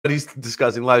He's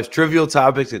discussing life's trivial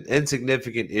topics and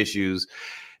insignificant issues.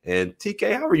 And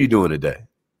TK, how are you doing today?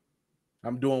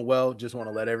 I'm doing well. Just want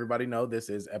to let everybody know this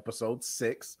is episode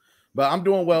 6, but I'm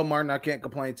doing well, Martin. I can't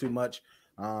complain too much.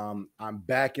 I'm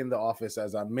back in the office,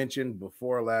 as I mentioned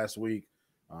before last week.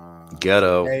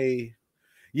 Ghetto. Today,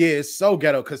 yeah, it's so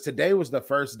ghetto because today was the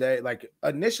first day. Like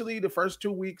initially, the first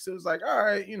 2 weeks, it was like, all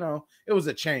right, it was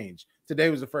a change. Today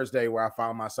was the first day where I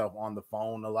found myself on the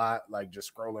phone a lot, like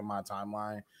just scrolling my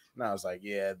timeline, and I was like,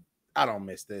 yeah, I don't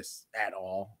miss this at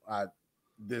all.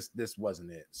 This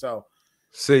wasn't it. So.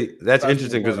 See, that's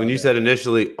interesting because when you said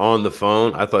initially on the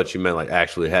phone, I thought you meant like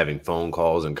actually having phone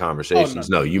calls and conversations.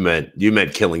 No, you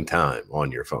meant killing time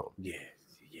on your phone.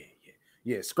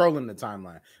 Yeah. Scrolling the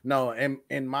timeline. No,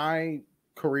 in my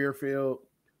career field,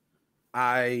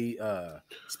 I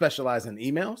specialize in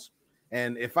emails.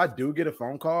 And if I do get a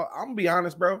phone call, I'm gonna be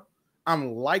honest, bro,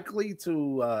 I'm likely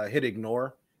to hit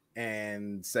ignore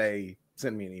and say,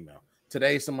 send me an email.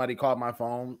 Today, somebody called my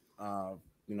phone,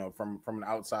 from an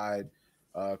outside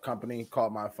company,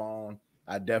 called my phone.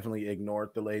 I definitely ignored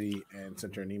the lady and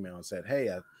sent her an email and said, hey,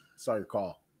 I saw your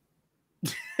call.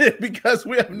 Because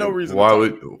we have no reason why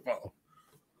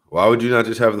would you not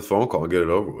just have the phone call and get it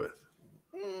over with?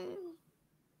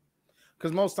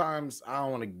 Because most times I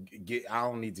don't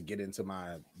need to get into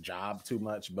my job too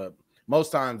much, but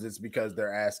most times it's because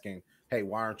they're asking, hey,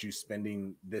 why aren't you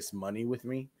spending this money with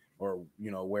me? Or,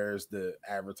 where's the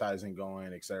advertising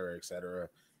going, et cetera, et cetera.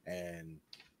 And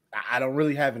I don't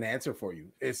really have an answer for you.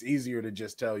 It's easier to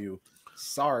just tell you,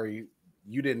 sorry,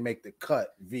 you didn't make the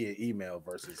cut via email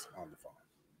versus on the phone.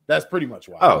 That's pretty much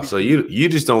why. Oh, so you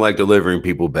just don't like delivering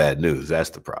people bad news. That's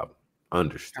the problem.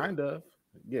 Understood. Kind of.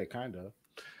 Yeah, kind of.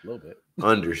 A little bit.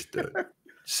 Understood.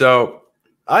 So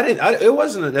it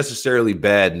wasn't necessarily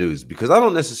bad news because I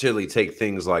don't necessarily take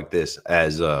things like this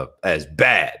as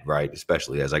bad, right?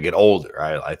 Especially as I get older.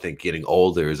 I think getting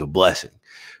older is a blessing,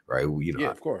 right?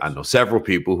 Of course. I know several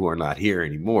people who are not here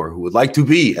anymore who would like to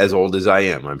be as old as I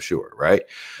am, I'm sure, right?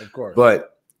 Of course.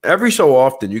 But every so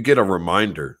often you get a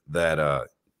reminder that,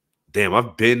 damn,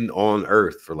 I've been on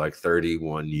Earth for like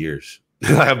 31 years.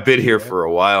 I've been here for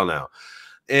a while now.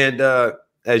 And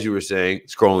as you were saying,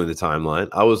 scrolling the timeline,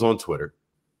 I was on Twitter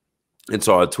and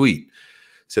saw a tweet. It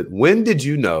said, when did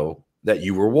you know that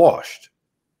you were washed?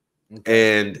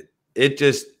 Okay. And it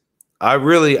just, I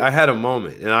had a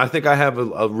moment, and I think I have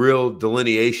a real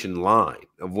delineation line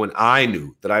of when I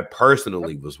knew that I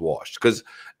personally was washed. Because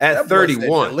at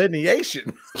 31,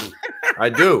 delineation. I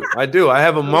do. I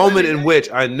have a moment in which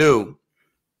I knew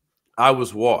I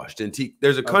was washed. And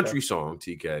there's a country song,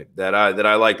 TK, that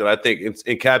I like that I think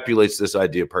encapsulates this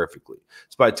idea perfectly.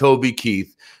 It's by Toby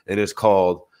Keith, and it's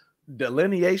called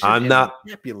Delineation.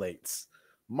 Encapsulates.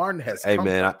 Martin has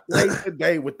played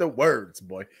today with the words,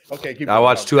 boy. Okay, I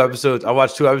watched 2 episodes. I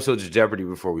watched 2 episodes of Jeopardy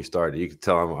before we started. You can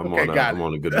tell I'm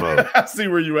on a good mode. I see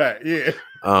where you at. Yeah.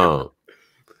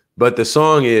 But the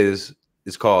song it's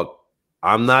called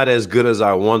 "I'm Not as Good as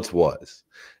I Once Was,"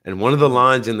 and one of the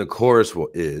lines in the chorus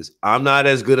is, "I'm not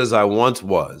as good as I once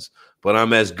was, but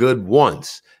I'm as good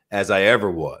once as I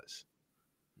ever was."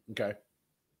 Okay.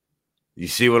 You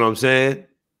see what I'm saying?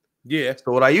 Yeah.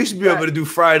 So what I used to be able to do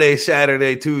Friday,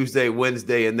 Saturday, Tuesday,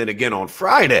 Wednesday, and then again on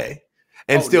Friday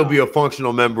and still be a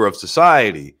functional member of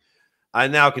society, I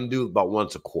now can do about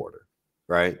once a quarter,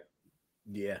 right?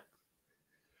 Yeah.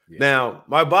 Now,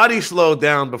 my body slowed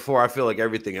down before I feel like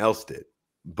everything else did.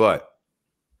 But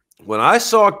when I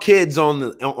saw kids on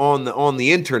the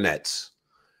internets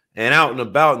and out and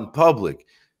about in public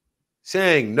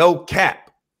saying no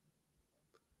cap,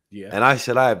 and I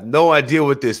said, I have no idea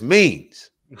what this means.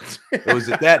 It was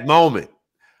at that moment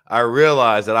I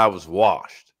realized that I was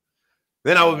washed.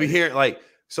 Then I would be hearing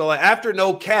after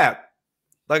no cap,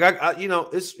 like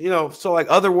so like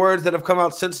other words that have come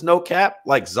out since no cap,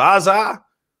 like Zaza.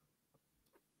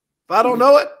 If I don't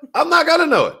know it, I'm not gonna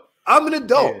know it. I'm an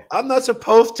adult. Yeah. I'm not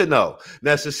supposed to know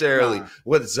necessarily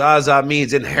what Zaza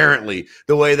means inherently,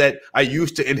 the way that I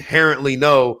used to inherently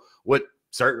know what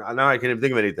certain. Now I can't even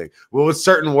think of anything. Well, what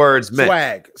certain words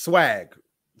meant. Swag.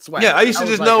 Yeah, I used to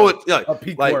just know it. A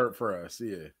peak word for us.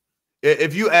 Yeah.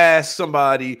 If you ask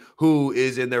somebody who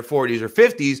is in their 40s or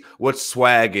 50s what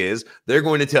swag is, they're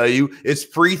going to tell you it's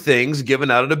free things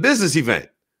given out at a business event,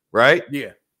 right?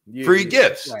 Yeah. Free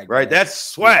gifts, swag, right? Man. That's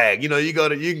swag. Yeah. You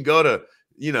can go to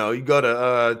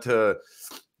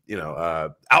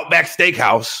Outback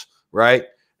Steakhouse, right?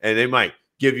 And they might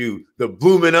give you the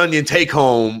bloomin' onion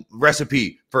take-home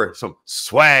recipe for a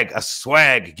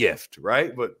swag gift,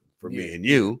 right? But for me and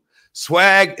you,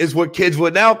 swag is what kids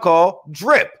would now call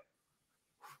drip.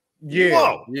 Yeah.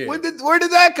 Whoa. Yeah. Where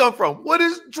did that come from? What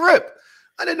is drip?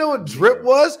 I didn't know what drip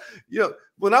was.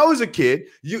 When I was a kid,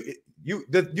 you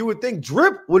would think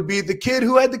drip would be the kid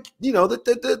who had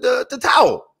the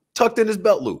towel tucked in his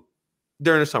belt loop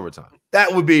during the summertime.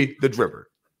 That would be the dripper.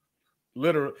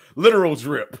 Literal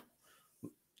drip.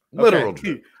 Literal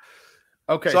drip.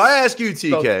 Okay. So I ask you,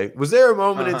 TK, was there a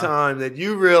moment in time that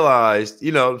you realized,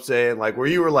 what I'm saying, like where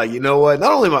you were like, you know what?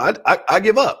 Not only I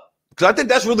give up, because I think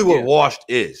that's really what washed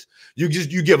is. You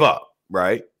give up,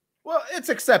 right? Well, it's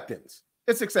acceptance.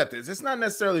 It's acceptance. It's not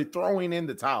necessarily throwing in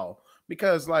the towel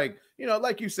because, like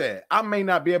you said, I may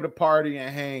not be able to party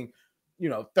and hang,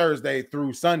 Thursday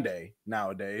through Sunday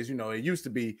nowadays. It used to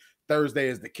be Thursday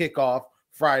is the kickoff,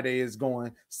 Friday is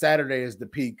going, Saturday is the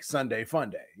peak, Sunday fun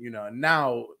day.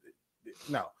 Now,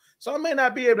 no. So I may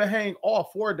not be able to hang all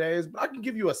 4 days, but I can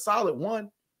give you a solid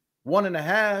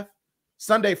 1.5.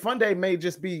 Sunday fun day may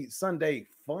just be Sunday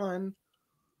fun.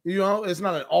 It's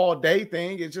not an all day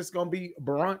thing. It's just gonna be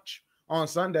brunch on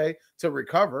Sunday to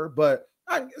recover. But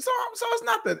so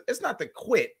it's not the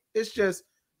quit. It's just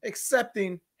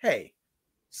accepting. Hey,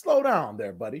 slow down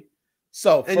there, buddy.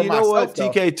 So and you know what,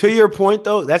 TK, to your point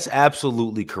though, that's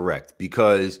absolutely correct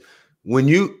because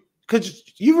because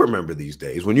you remember these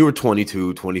days when you were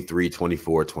 22, 23,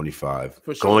 24, 25,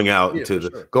 going out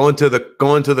going to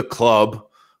the club,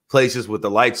 places with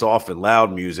the lights off and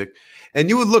loud music. And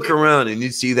you would look around and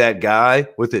you'd see that guy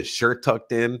with his shirt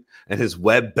tucked in and his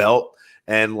web belt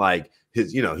and like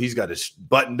his, he's got his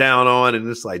button down on. And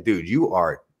it's like, dude, you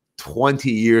are 20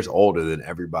 years older than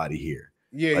everybody here.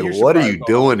 Yeah. Like, what are you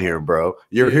doing here, bro?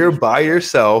 You're here by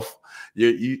yourself.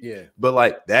 But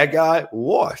like that guy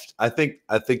washed. I think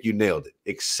you nailed it.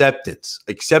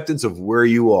 Acceptance of where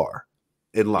you are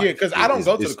in life. Yeah, because I don't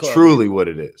go to the club. Truly what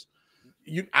it is.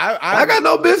 I got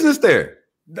no business there.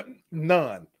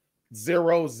 None.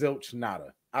 Zero, zilch,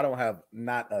 nada. I don't have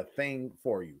not a thing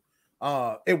for you.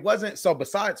 It wasn't so.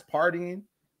 Besides partying,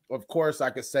 of course, I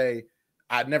could say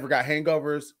I never got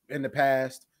hangovers in the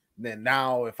past. Then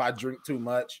now, if I drink too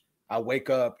much, I wake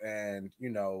up and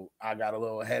I got a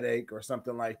little headache or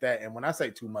something like that. And when I say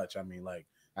too much, I mean like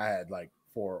I had like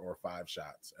 4 or 5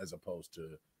 shots as opposed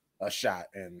to a shot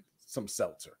and some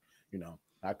seltzer.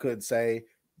 I could say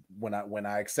when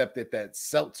I accepted that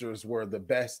seltzers were the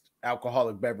best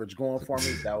alcoholic beverage going for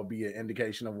me, that would be an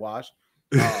indication of wash.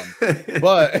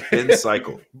 But in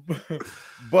cycle.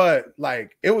 But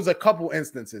like it was a couple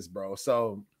instances, bro.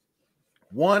 So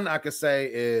one I could say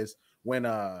is when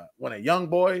a young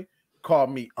boy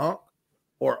called me Unc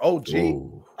or OG.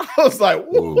 Ooh. I was like,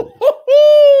 woo.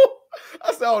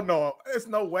 I said, oh no, there's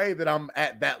no way that I'm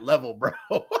at that level, bro.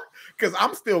 Because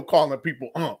I'm still calling people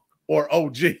Unc or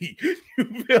OG. You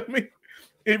feel me?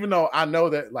 Even though I know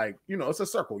that, like, it's a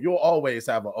circle. You'll always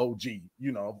have an OG,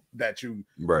 that you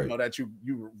that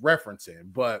you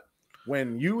referencing. But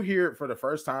when you hear it for the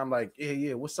first time, like,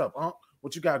 yeah, what's up, Unc?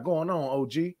 What you got going on,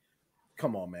 OG?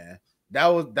 Come on, man. That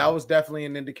was definitely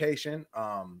an indication.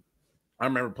 I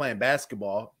remember playing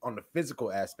basketball on the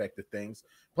physical aspect of things.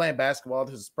 Playing basketball,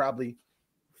 this is probably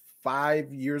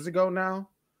 5 years ago now.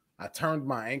 I turned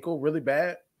my ankle really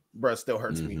bad. Bro, it still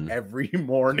hurts me every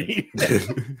morning.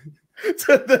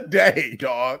 To the day,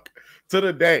 dog. To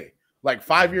the day. Like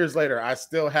 5 years later, I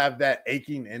still have that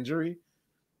aching injury.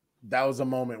 That was a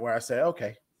moment where I said,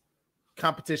 okay,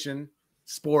 competition,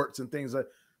 sports, and things like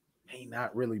may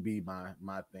not really be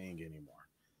my thing anymore.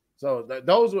 So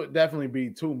those would definitely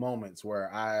be 2 moments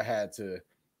where I had to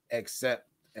accept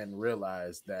and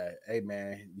realize that, hey,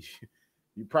 man,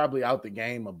 you're probably out the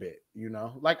game a bit,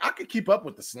 Like I could keep up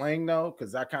with the slang though,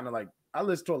 because I kind of like I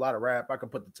listen to a lot of rap. I can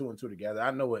put the 2 and 2 together. I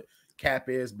know what cap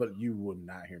is, but you would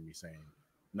not hear me saying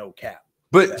no cap.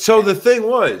 But so the thing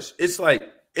was, it's like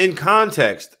in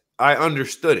context, I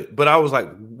understood it, but I was like,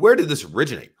 where did this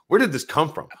originate? Where did this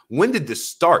come from? When did this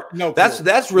start? No,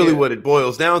 that's really what it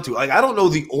boils down to. Like, I don't know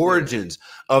the origins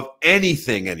of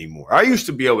anything anymore. I used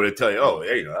to be able to tell you, oh,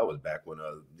 yeah, that was back when.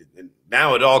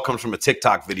 Now it all comes from a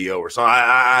TikTok video or something.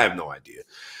 I have no idea.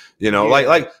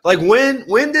 Like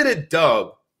when did a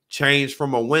dub change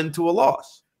from a win to a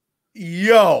loss?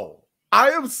 Yo,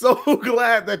 I am so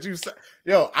glad that you said.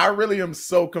 Yo, I really am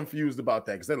so confused about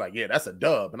that because they're like, yeah, that's a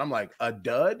dub, and I'm like, a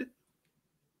dud.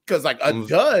 Because like a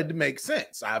dud makes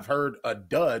sense. I've heard a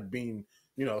dud being,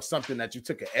 something that you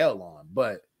took an L on,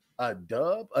 but a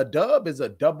dub is a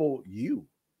double U,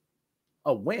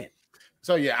 a win.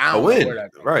 So yeah, I don't know where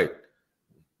that comes from.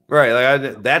 Right.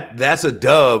 Like that's a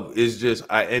dub is just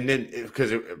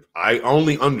because I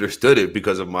only understood it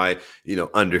because of my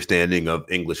understanding of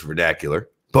English vernacular.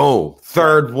 Boom,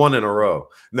 third one in a row.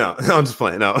 No, I'm just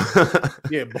playing. No,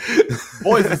 yeah,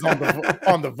 boys is on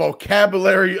the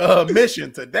vocabulary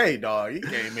mission today, dog. He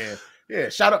came in. Yeah,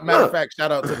 shout out. Matter of fact,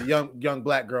 shout out to the young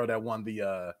black girl that won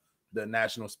the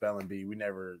national spelling bee. We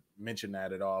never mentioned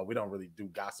that at all. We don't really do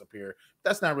gossip here.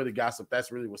 That's not really gossip.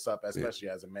 That's really what's up, especially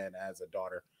as a man, as a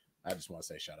daughter. I just want to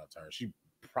say shout out to her. She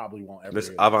probably won't ever.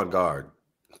 Miss Avant-Garde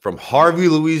from Harvey,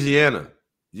 Louisiana.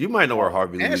 You might know where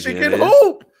Harvey, and Louisiana she can is.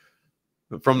 hoop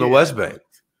From the West Bank.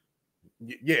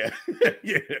 Yeah.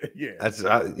 That's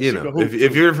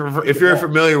if you're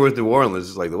familiar with New Orleans,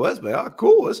 it's like the West Bank. Oh,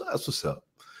 cool. That's what's up.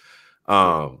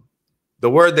 The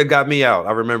word that got me out,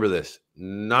 I remember this.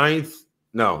 Not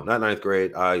ninth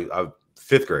grade.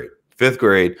 Fifth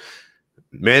grade,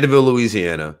 Mandeville,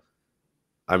 Louisiana.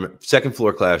 I'm second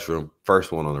floor classroom,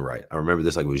 first one on the right. I remember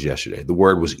this like it was yesterday. The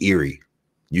word was Erie.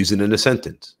 Use it in a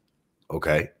sentence.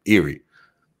 Okay, Erie.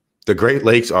 The Great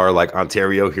Lakes are like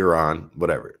Ontario, Huron,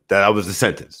 whatever. That was the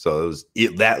sentence. So it was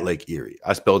that Lake Erie.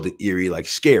 I spelled it Erie like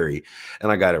scary,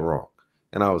 and I got it wrong.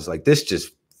 And I was like, this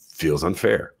just feels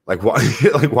unfair. Like why?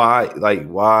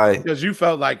 Why? Because you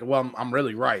felt like, well, I'm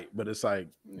really right, but it's like,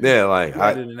 yeah, like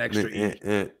I did an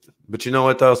extra. But you know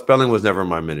what though? Spelling was never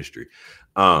my ministry.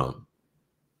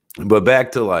 But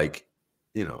back to like,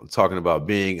 talking about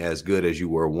being as good as you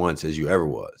were once as you ever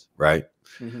was, right?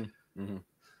 Mm-hmm. Mm-hmm.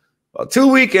 Well,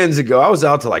 2 weekends ago, I was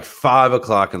out till like 5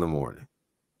 o'clock in the morning,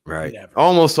 right? Never.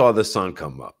 Almost saw the sun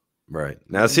come up, right?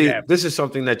 Now, see, This is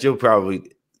something that you'll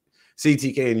probably see,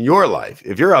 TK, in your life.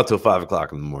 If you're out till 5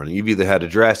 o'clock in the morning, you've either had a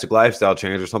drastic lifestyle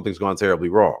change or something's gone terribly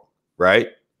wrong, right?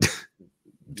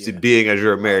 Yeah. Being as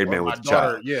you're a married man with a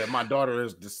child. Yeah, my daughter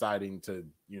is deciding to,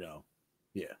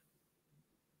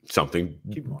 something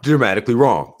dramatically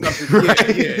wrong. Right?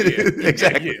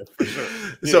 Exactly. Yeah, for sure.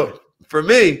 Yeah. So for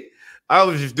me, I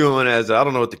was just doing I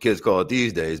don't know what the kids call it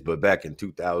these days, but back in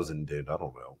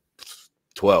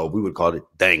 2012, we would call it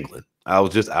dangling. I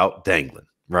was just out dangling,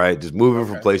 right? Just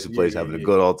moving from place to place, having a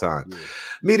good old time. Yeah.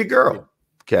 Meet a girl.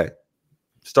 Okay.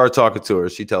 Start talking to her.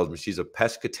 She tells me she's a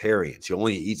pescatarian. She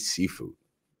only eats seafood.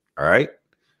 All right.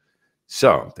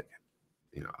 So I'm thinking,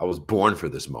 I was born for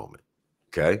this moment.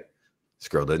 Okay. This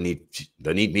girl doesn't eat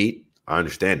meat. I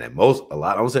understand that.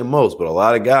 I don't say most, but a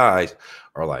lot of guys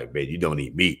are like, man, you don't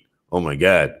eat meat. Oh my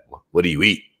God, what do you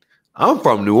eat? I'm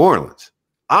from New Orleans.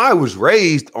 I was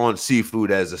raised on seafood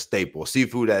as a staple,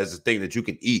 seafood as a thing that you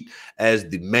can eat as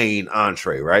the main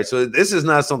entree, right? So this is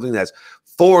not something that's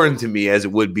foreign to me as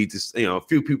it would be to, a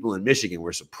few people in Michigan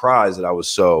were surprised that I was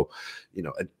so,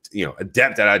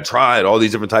 adept that I tried all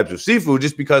these different types of seafood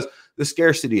just because the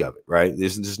scarcity of it, right?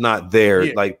 This is just not there.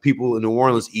 Yeah. Like people in New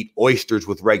Orleans eat oysters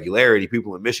with regularity.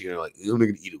 People in Michigan are like, you're not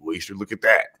going to eat an oyster. Look at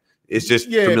that. It's just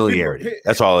familiarity.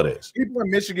 That's all it is. People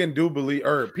in Michigan do believe,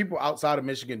 or people outside of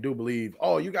Michigan do believe,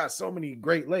 oh, you got so many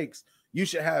Great Lakes, you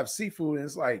should have seafood. And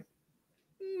it's like,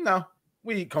 no,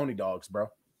 we eat coney dogs, bro.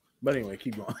 But anyway,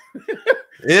 keep going.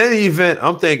 In any event,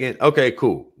 I'm thinking, okay,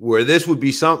 cool. For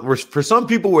some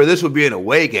people where this would be an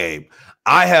away game,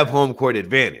 I have home court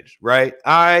advantage, right?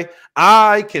 I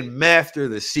can master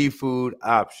the seafood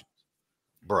options,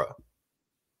 bro.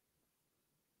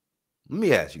 Let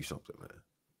me ask you something, man.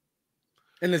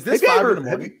 And is this 5 in the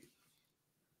morning?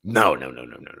 No.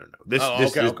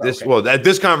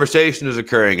 This conversation is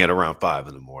occurring at around 5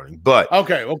 in the morning. But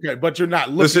okay, but you're not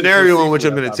looking. The scenario in which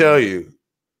I'm going to tell you.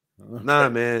 Nah,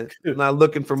 man, I'm not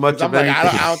looking for much of anything.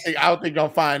 I don't think I'll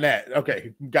find that.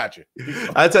 Okay, gotcha.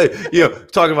 I tell you,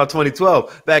 talking about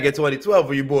 2012. Back in 2012,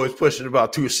 when you boys pushing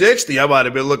about 260, I might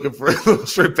have been looking for a little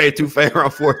strip pay touffet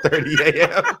around 4:30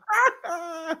 a.m.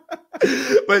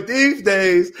 But these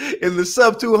days, in the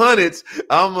sub 200s,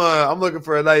 I'm looking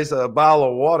for a nice bottle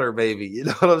of water, baby. You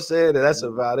know what I'm saying? And that's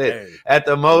about it. At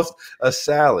the most, a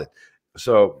salad.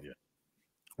 So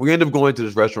we end up going to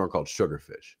this restaurant called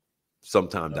Sugarfish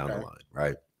sometime down the line,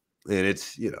 right? And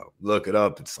it's, look it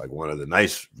up. It's like one of the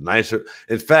nicer.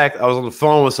 In fact, I was on the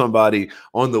phone with somebody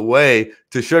on the way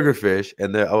to Sugarfish,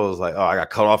 and I was like, oh, I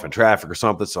got cut off in traffic or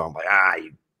something. So I'm like,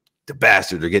 the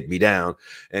bastards are getting me down.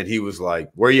 And he was like,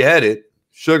 where you headed?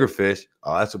 Sugarfish.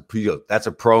 Oh, that's a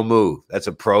pro move. That's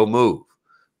a pro move.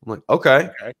 I'm like, okay.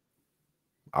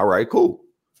 All right, cool.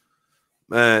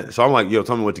 Man. So I'm like,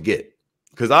 tell me what to get.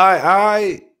 Because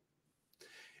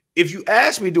if you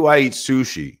ask me, do I eat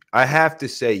sushi? I have to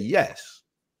say yes.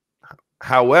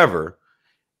 However,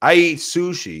 I eat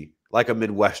sushi like a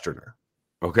Midwesterner.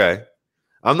 Okay.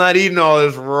 I'm not eating all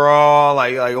this raw,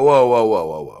 like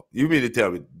whoa. You mean to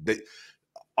tell me that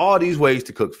all these ways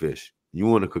to cook fish, you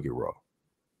want to cook it raw?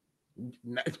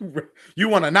 You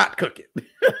want to not cook it,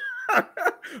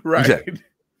 right? Exactly.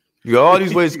 You got all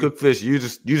these ways to cook fish. You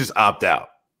just opt out,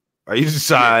 right? You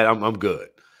decide I'm good.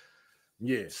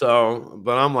 Yeah. So,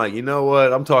 but I'm like, you know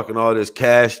what? I'm talking all this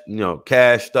cash,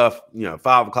 cash stuff,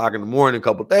 5 o'clock in the morning a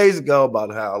couple days ago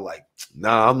about how like,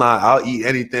 nah, I'm not. I'll eat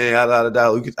anything.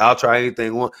 I'll try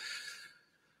anything.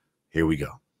 Here we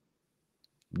go.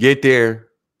 Get there,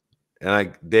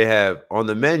 and they have on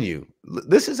the menu.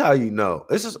 This is how you know.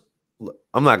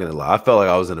 I'm not gonna lie. I felt like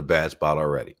I was in a bad spot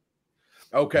already.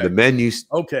 Okay. The menus.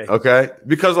 Okay. Okay.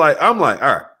 Because I'm like,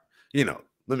 all right,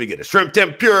 let me get a shrimp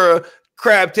tempura,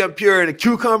 crab tempura, and a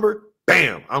cucumber.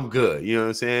 Bam, I'm good. You know what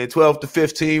I'm saying? 12 to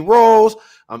 15 rolls.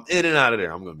 I'm in and out of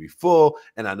there. I'm going to be full,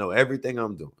 and I know everything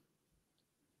I'm doing.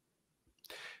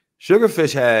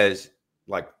 Sugarfish has,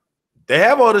 they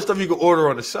have all this stuff you can order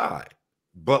on the side,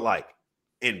 but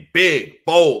in big,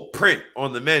 bold print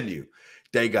on the menu,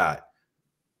 they got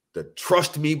the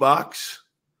Trust Me box,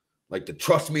 like the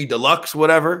Trust Me Deluxe,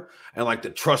 whatever, and the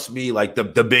Trust Me, like the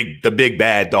big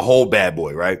bad, the whole bad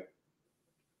boy, right?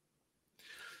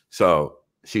 So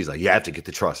she's like, you have to get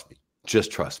the Trust Me.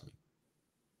 Just trust me.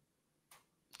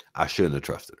 I shouldn't have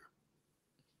trusted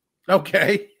her.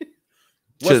 Okay.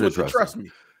 What's with the trust me?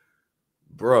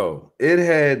 Bro, it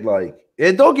had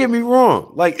and don't get me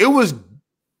wrong, it was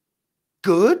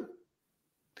good.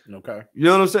 Okay. You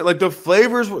know what I'm saying? The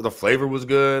flavor was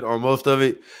good on most of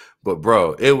it. But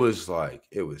bro, it was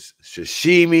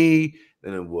sashimi,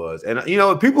 and it was, and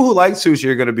people who like sushi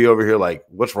are gonna be over here like,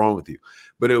 what's wrong with you?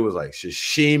 But it was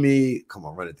sashimi. Come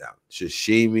on, run it down.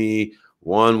 Sashimi.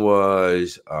 One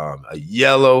was a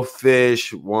yellow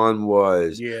fish. One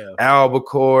was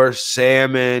albacore,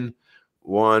 salmon.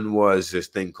 One was this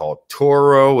thing called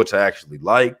toro, which I actually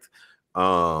liked.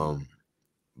 But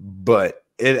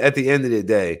at the end of the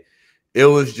day, it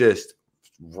was just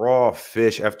raw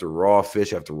fish after raw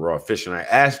fish after raw fish. And I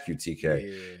ask you,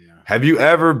 TK, have you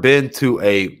ever been to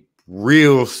a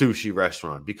real sushi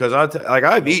restaurant? Because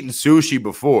I've eaten sushi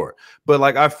before, but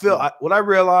what I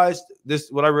realized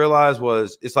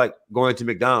was it's like going to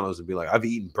McDonald's and be like, I've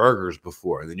eaten burgers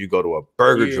before, and then you go to a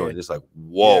burger joint, and it's like,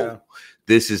 whoa,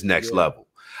 this is next level.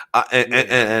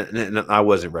 And I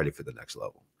wasn't ready for the next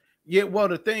level. Yeah, well,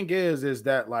 the thing is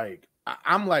that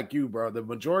I'm like you, bro. The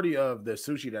majority of the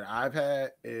sushi that I've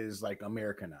had is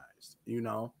Americanized,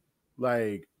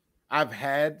 I've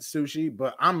had sushi,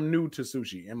 but I'm new to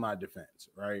sushi in my defense,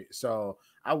 right? So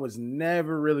I was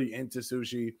never really into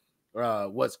sushi.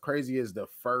 What's crazy is the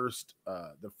first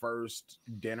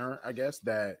dinner, I guess,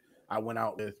 that I went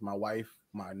out with my wife,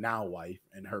 my now wife,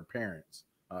 and her parents.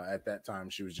 At that time,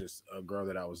 she was just a girl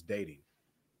that I was dating.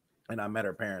 And I met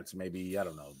her parents maybe, I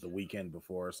don't know, the weekend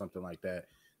before or something like that.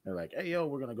 They're like, hey, yo,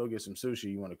 we're going to go get some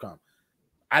sushi. You want to come?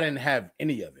 I didn't have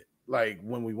any of it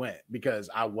when we went because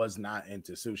I was not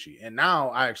into sushi. And now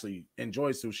I actually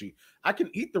enjoy sushi. I can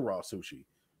eat the raw sushi,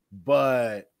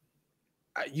 but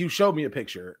you showed me a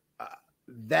picture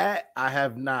that I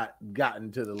have not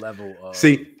gotten to the level of.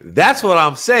 See, that's what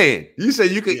I'm saying. You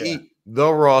said you could eat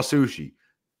the raw sushi.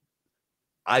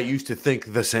 I used to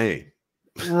think the same.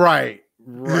 Right.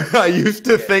 I used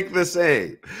to think the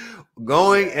same.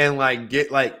 Going and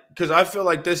because I feel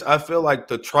like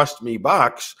the Trust Me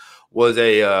box was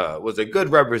a good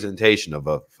representation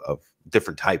of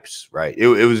different types, right? It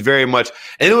was very much,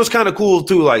 and it was kind of cool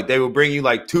too. They would bring you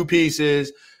 2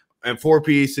 pieces and 4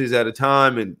 pieces at a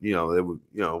time, and they would,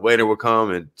 waiter would come,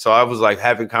 and so I was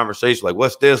having conversation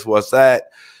what's this, what's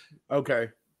that? Okay.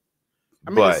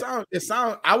 I mean, it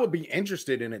sound. I would be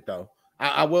interested in it though.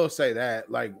 I will say that.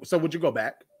 So would you go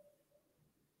back?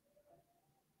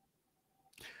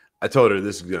 I told her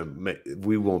this is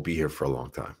we won't be here for a long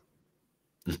time.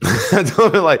 I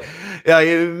told her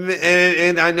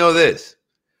and I know this.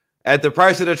 At the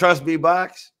price of the Trust Me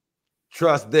box,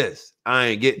 trust this. I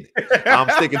ain't getting it. I'm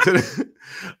sticking to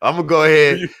I'm gonna go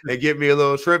ahead and get me a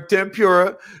little shrimp tempura,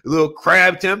 a little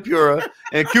crab tempura,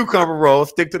 and cucumber roll.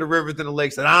 Stick to the rivers and the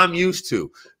lakes that I'm used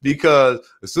to. Because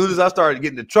as soon as I started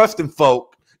getting to trusting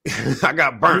folk, I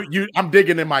got burnt. I'm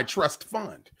digging in my trust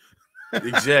fund.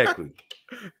 Exactly.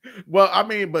 Well, I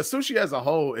mean, but sushi as a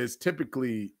whole is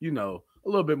typically, a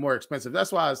little bit more expensive.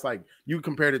 That's why it's you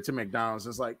compared it to McDonald's.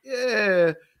 It's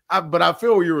but I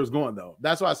feel where you was going though.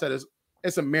 That's why I said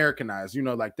it's Americanized.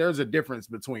 There's a difference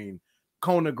between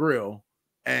Kona Grill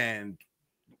and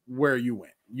where you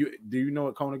went. Do you know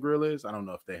what Kona Grill is? I don't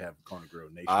know if they have Kona Grill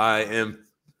nation.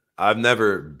 I've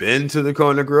never been to the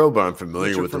Kona Grill, but I'm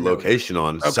familiar with the location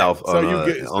on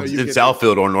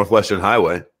Southfield on Northwestern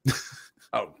Highway.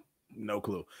 Oh, no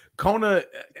clue. Kona,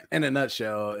 in a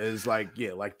nutshell, is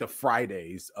the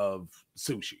Fridays of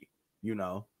sushi.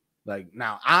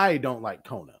 Now I don't like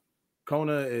Kona.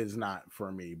 Kona is not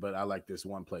for me, but I like this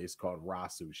one place called Raw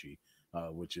Sushi,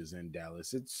 which is in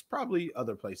Dallas. It's probably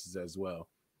other places as well.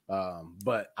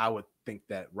 But I would think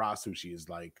that Raw Sushi is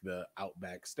like the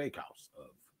Outback Steakhouse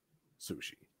of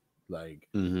sushi. Like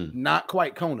not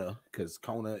quite Kona, because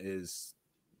Kona is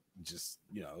just,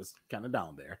 it's kind of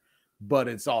down there, but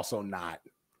it's also not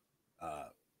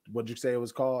what'd you say it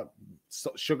was called?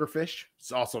 Sugarfish.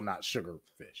 It's also not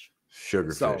Sugarfish.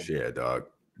 Sugarfish, yeah, dog.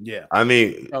 Yeah. I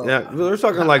mean, we're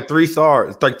talking like 3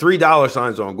 stars. It's like $3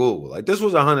 signs on Google. Like this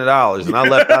was $100 and I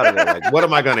left out of it. Like, what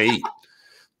am I gonna eat?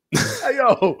 Hey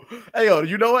yo,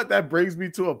 you know what? That brings me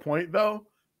to a point though.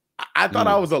 I thought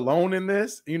I was alone in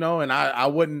this, and I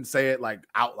wouldn't say it like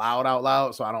out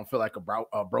loud, so I don't feel like a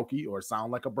brokey or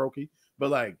sound like a brokey.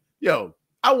 But like, yo,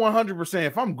 I 100%,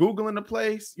 if I'm Googling the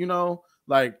place,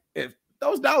 like if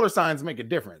those dollar signs make a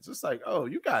difference, it's like, oh,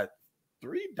 you got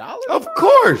 $3? Of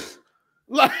course.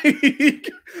 Like,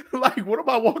 what am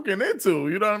I walking into?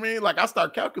 You know what I mean? Like, I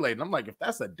start calculating. I'm like, if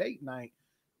that's a date night,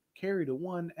 carry the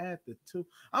one at the 2.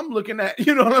 I'm looking at,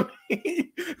 you know what I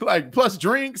mean? Like, plus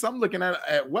drinks, I'm looking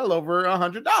at well over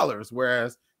 $100.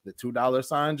 Whereas the $2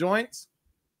 sign joints,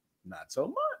 not so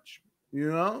much,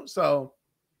 So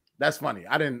that's funny.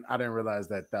 I didn't realize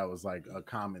that was like a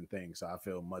common thing. So I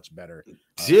feel much better.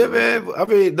 Yeah, man. I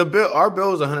mean, our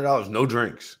bill was $100, no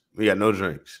drinks. We got no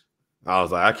drinks. I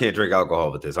was like, I can't drink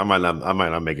alcohol with this. I might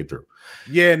not make it through.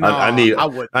 Yeah, no, I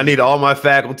need all my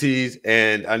faculties,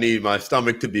 and I need my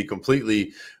stomach to be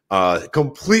completely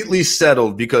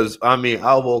settled, because I mean,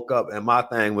 I woke up and my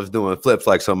thing was doing flips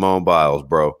like Simone Biles,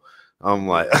 bro. I'm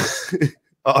like,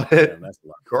 all that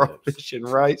crawfish and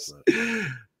rice.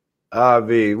 I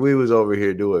mean, we was over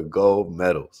here doing gold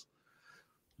medals.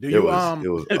 It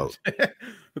was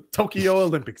Tokyo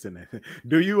Olympics in it.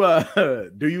 Do you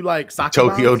like sake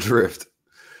Tokyo bombs? Drift?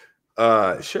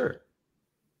 Sure.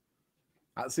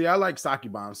 I like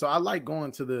sake bombs, so I like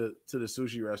going to the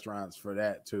sushi restaurants for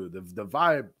that too. The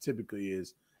vibe typically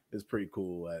is pretty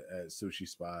cool at sushi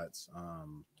spots.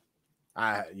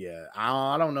 I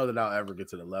don't know that I'll ever get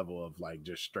to the level of like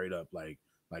just straight up like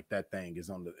that thing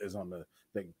is on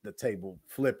the table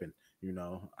flipping. I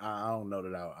don't know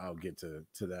that I'll get to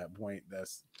that point.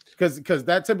 That's because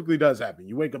that typically does happen.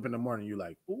 You wake up in the morning, you're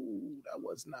like, ooh, that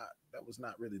was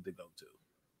not really the go-to.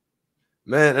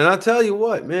 Man, and I tell you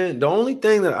what, man, the only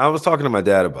thing that I was talking to my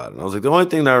dad about it, and I was like, the only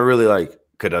thing that I really like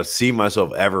could I see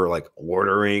myself ever like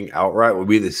ordering outright would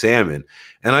be the salmon.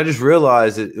 And I just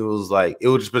realized it was like it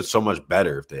would just been so much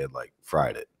better if they had like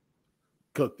fried it.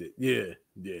 Cooked it. Yeah.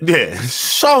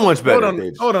 So much better.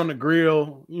 Throw it on the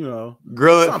grill,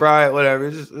 grill it, fry it, whatever.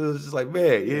 It was just like,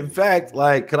 man. In fact,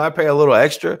 like, could I pay a little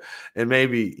extra and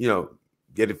maybe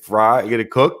get it fried, get it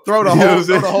cooked, throw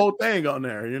the whole thing on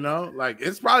there? Like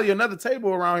it's probably another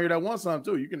table around here that wants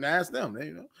something too. You can ask them.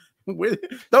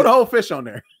 Throw the whole fish on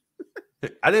there.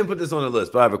 I didn't put this on the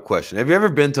list, but I have a question. Have you ever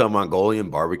been to a Mongolian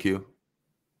barbecue?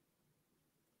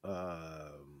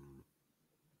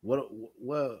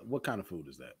 What kind of food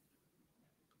is that?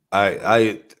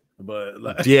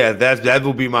 Yeah, that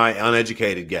will be my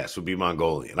uneducated guess. Would be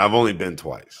Mongolian. I've only been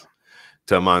twice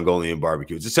to a Mongolian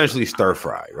barbecue. It's essentially stir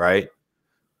fry, right?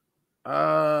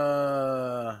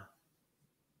 No,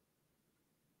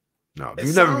 if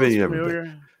you've never been, you never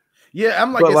been. Yeah,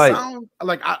 I'm like, but it sounds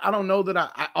like I don't know that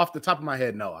I off the top of my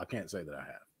head, no, I can't say that I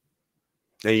have.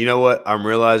 And you know what? I'm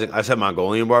realizing I said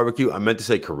Mongolian barbecue. I meant to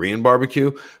say Korean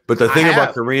barbecue. But the thing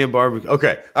about Korean barbecue,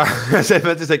 okay, I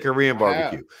meant to say Korean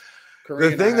barbecue.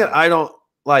 The thing that I don't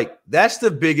like, that's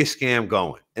the biggest scam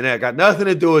going. And it got nothing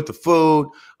to do with the food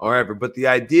or whatever. But the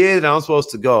idea that I'm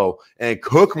supposed to go and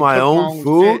cook my own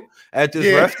food at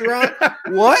this restaurant,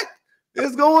 what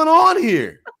is going on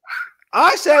here?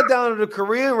 I sat down at a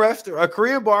Korean restaurant, a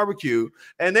Korean barbecue,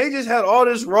 and they just had all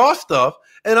this raw stuff.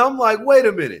 And I'm like, wait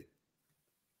a minute.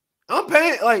 I'm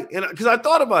paying because I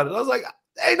thought about it. I was like,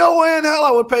 ain't no way in hell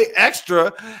I would pay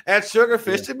extra at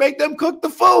Sugarfish to make them cook the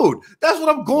food. That's what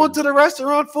I'm going to the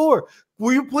restaurant for.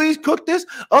 Will you please cook this?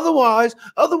 Otherwise,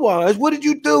 what did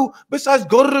you do besides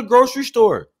go to the grocery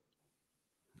store?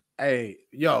 Hey,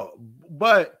 yo,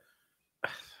 but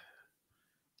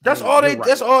that's all they. Right.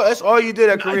 That's all you did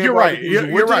at Korean. You're right. You're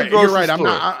right. You're right.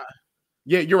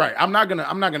 You're right. I'm not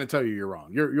gonna tell you you're wrong.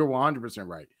 You're 100%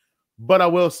 right. But I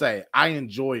will say I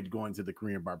enjoyed going to the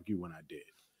Korean barbecue when I did,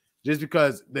 just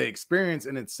because the experience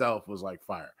in itself was like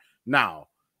fire. Now,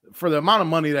 for the amount of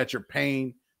money that you're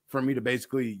paying for me to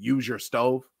basically use your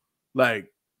stove,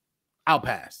 like I'll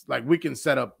pass. Like we can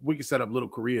set up Little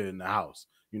Korea in the house.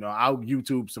 I'll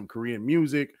YouTube some Korean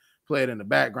music, play it in the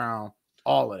background,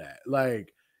 all of that.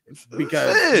 Like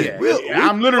because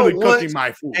I'm literally cooking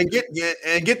my food and get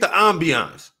the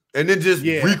ambiance and then just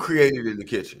recreate it in the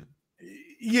kitchen.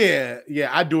 Yeah,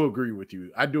 I do agree with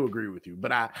you.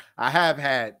 But I have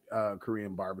had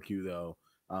Korean barbecue though.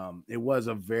 It was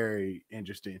a very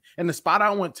interesting. And the spot I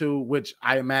went to, which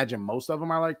I imagine most of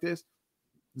them are like this,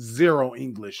 zero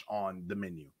English on the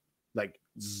menu, like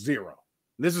zero.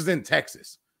 This was in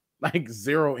Texas, like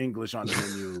zero English on the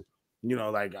menu. You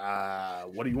know, like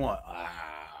what do you want?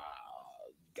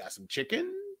 Got some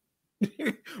chicken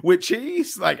with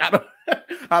cheese? Like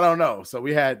I don't know. So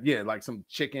we had like some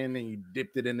chicken and you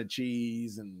dipped it in the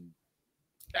cheese and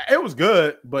it was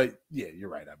good, but yeah, you're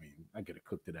right. I mean, I could have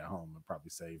cooked it at home and probably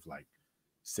saved like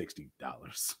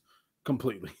 $60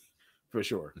 completely for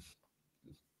sure.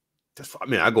 I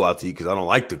mean, I go out to eat because I don't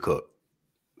like to cook.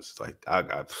 It's like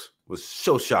I was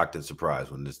so shocked and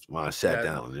surprised when I sat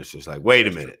down and it's just like, wait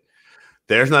a minute.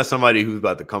 There's not somebody who's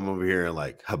about to come over here and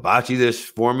like hibachi this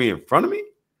for me in front of me.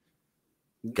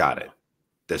 Got it.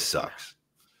 This sucks.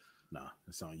 No,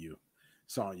 it's on you.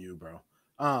 It's on you, bro.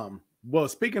 Well,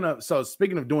 speaking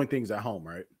of doing things at home,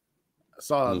 right? I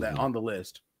saw that on the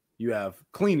list. You have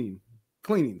cleaning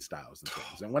styles and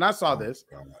things. And when I saw this,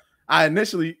 I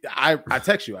initially I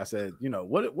text you. I said, you know,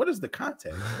 what is the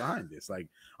context behind this? Like,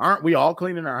 aren't we all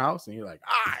cleaning our house? And you're like,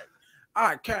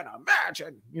 I can't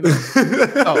imagine. You know.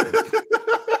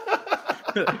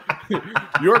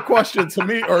 Your question to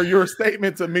me, or your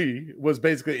statement to me, was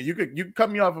basically, you could cut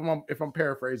me off if I'm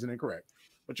paraphrasing incorrect,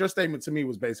 but your statement to me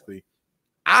was basically,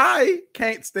 I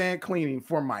can't stand cleaning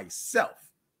for myself,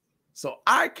 so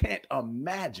I can't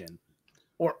imagine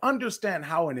or understand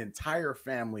how an entire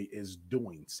family is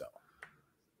doing so.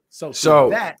 So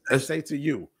that I say to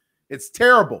you, it's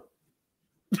terrible.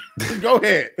 Go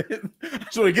ahead.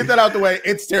 So to get that out the way,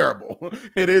 it's terrible.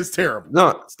 It is terrible. No,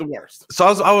 it's the worst. So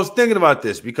I was thinking about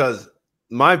this because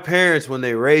my parents, when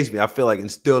they raised me, I feel like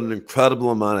instilled an incredible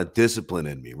amount of discipline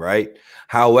in me, right?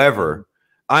 However,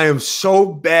 I am so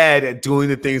bad at doing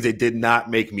the things they did not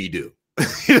make me do.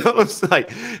 You know, it's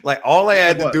like all I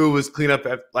had to do was clean up.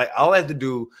 Like all I had to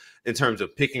do in terms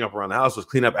of picking up around the house was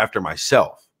clean up after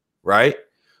myself, right?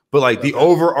 But like the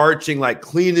overarching like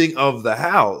cleaning of the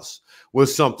house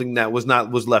was something that was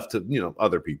left to, you know,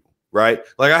 other people, right?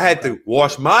 Like I had to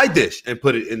wash my dish and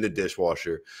put it in the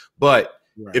dishwasher, but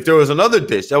if there was another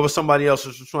dish, that was somebody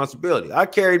else's responsibility. I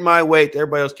carried my weight,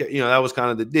 everybody else carried, you know, that was kind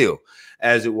of the deal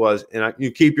as it was. And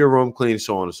you keep your room clean,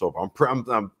 so on and so forth.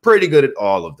 I'm pretty good at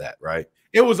all of that, right?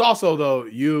 It was also though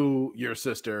you, your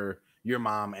sister, your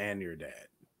mom, and your dad.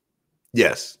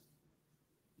 Yes.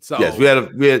 So yes, we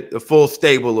had a full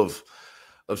stable of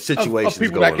situations of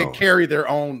people that can carry their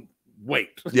own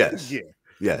weight. Yes.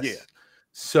 Yeah.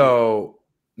 So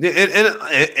and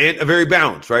a very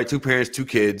balanced, right? 2 parents, 2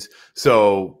 kids.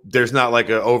 So there's not like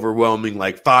an overwhelming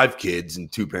like 5 kids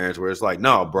and 2 parents where it's like,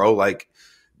 no, bro, like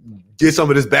get some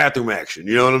of this bathroom action.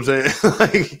 You know what I'm saying?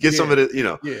 Like get some of it, you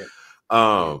know. Yeah.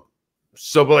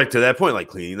 So but like to that point, like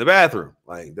cleaning the bathroom,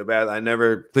 like I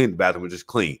never cleaned the bathroom, was just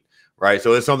clean, right?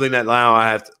 So it's something that now I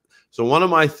have to. So one of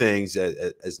my things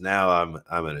as now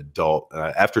I'm an adult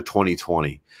after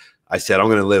 2020. I said, I'm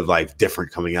going to live life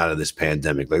different coming out of this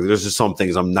pandemic. Like there's just some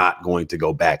things I'm not going to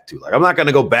go back to. Like I'm not going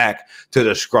to go back to the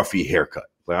scruffy haircut.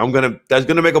 Like that's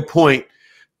going to make a point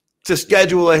to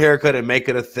schedule a haircut and make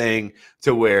it a thing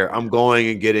to where I'm going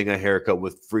and getting a haircut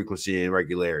with frequency and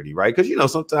regularity. Right. Cause you know,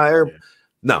 sometimes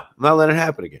no, I'm not letting it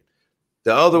happen again.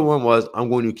 The other one was I'm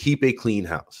going to keep a clean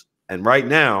house. And right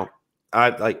now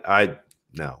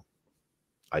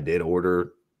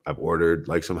I've ordered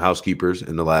like some housekeepers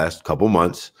in the last couple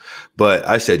months, but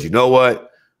I said, you know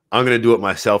what? I'm going to do it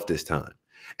myself this time.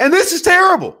 And this is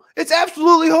terrible. It's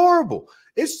absolutely horrible.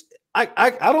 I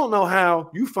don't know how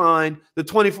you find the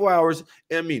 24 hours.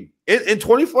 I mean, in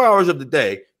 24 hours of the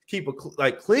day,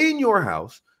 clean your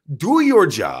house, do your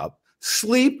job,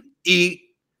 sleep, eat,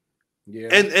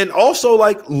 and also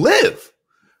like live.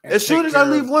 And as soon as I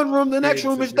leave one room, the next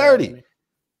room is dirty.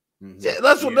 Yeah,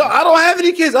 that's what I don't have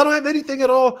any kids. I don't have anything at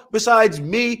all besides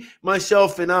me,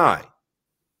 myself, and I.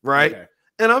 Right. Okay.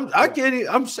 And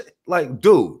I'm like,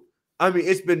 dude, I mean,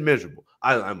 it's been miserable.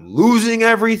 I'm losing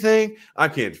everything. I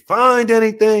can't find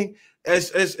anything.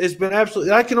 It's been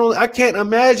absolutely, I can't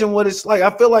imagine what it's like.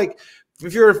 I feel like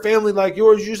if you're a family like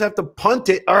yours, you just have to punt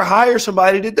it or hire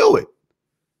somebody to do it.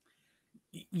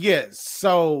 Yeah.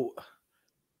 So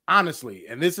honestly,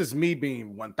 and this is me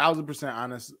being 1000%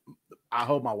 honest. I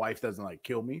hope my wife doesn't like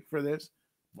kill me for this,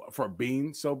 for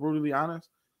being so brutally honest.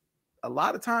 A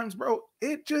lot of times, bro,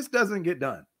 it just doesn't get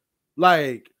done.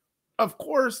 Like, of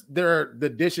course,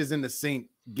 the dishes in the sink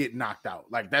get knocked out.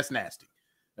 Like, that's nasty.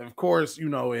 And of course, you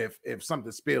know, if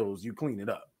something spills, you clean it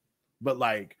up. But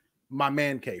like my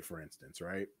man cave, for instance,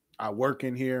 right? I work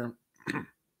in here.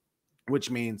 which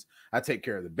means I take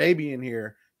care of the baby in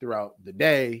here throughout the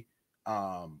day.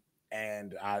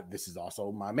 And this is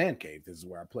also my man cave. This is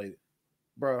where I play,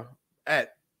 bro.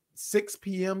 At 6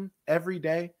 p.m. every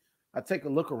day, I take a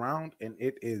look around, and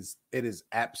it is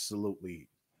absolutely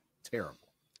terrible.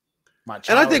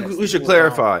 And I think we should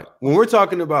clarify, when we're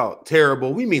talking about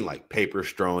terrible, we mean like paper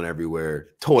strewn everywhere,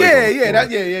 toys.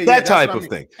 That type of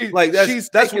thing. Like she's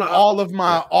taking all of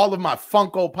my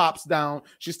Funko Pops down.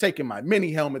 She's taking my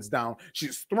mini helmets down.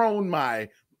 She's thrown my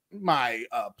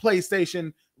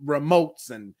PlayStation remotes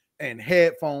and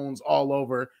headphones all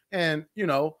over. And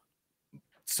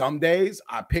some days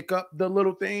I pick up the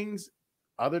little things.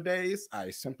 Other days, I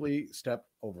simply step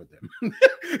over them.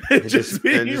 just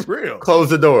being real. Close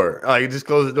the door. Like, just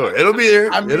close the door. It'll be there.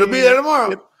 It'll be there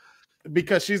tomorrow.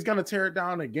 Because she's gonna tear it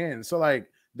down again. So, like,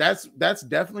 that's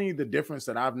definitely the difference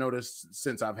that I've noticed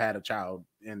since I've had a child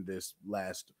in this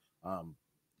last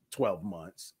 12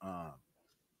 months.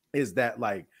 Is that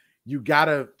like you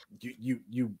gotta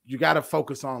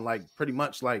focus on like pretty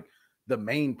much like the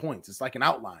main points. It's like an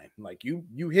outline. Like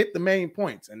you hit the main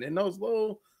points, and then those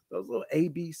little A,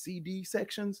 B, C, D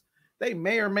sections, they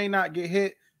may or may not get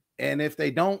hit. And if they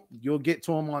don't, you'll get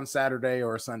to them on Saturday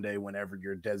or Sunday, whenever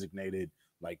your designated,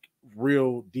 like,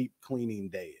 real deep cleaning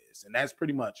day is. And that's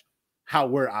pretty much how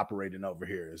we're operating over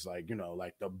here. It's like,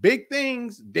 like the big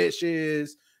things,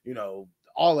 dishes,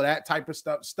 all of that type of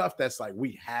stuff that's like,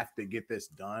 we have to get this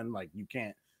done. Like, you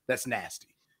can't, that's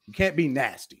nasty. You can't be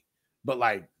nasty. But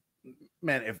like,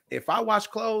 man, if I wash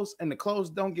clothes and the clothes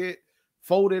don't get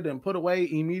folded and put away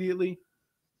immediately,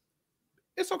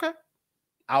 it's okay.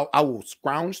 I will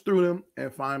scrounge through them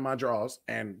and find my drawers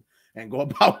and go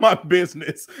about my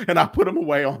business, and I put them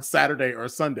away on Saturday or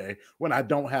Sunday when I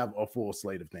don't have a full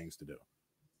slate of things to do.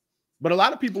 But a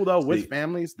lot of people, though, with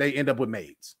families, they end up with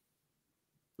maids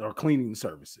or cleaning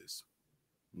services,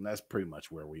 and that's pretty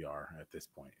much where we are at this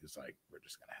point. It's like we're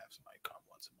just gonna have somebody come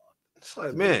once a month. It's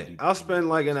like, man, I spend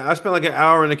like an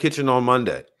hour in the kitchen on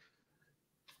Monday.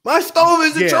 My stove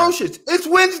is atrocious. It's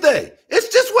Wednesday. It's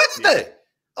just Wednesday. Yeah.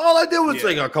 All I did was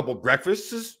like a couple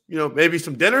breakfasts, maybe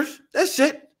some dinners. That's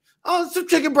it. Oh, some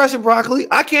chicken breast and broccoli.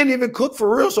 I can't even cook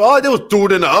for real. So all I did was throw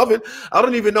it in the oven. I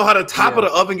don't even know how the top of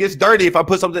the oven gets dirty if I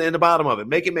put something in the bottom of it.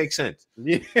 Make it make sense.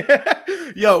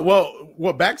 Yeah.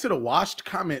 Well, back to the washed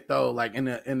comment though, like in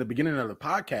the beginning of the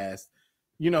podcast,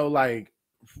 like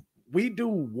we do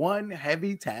one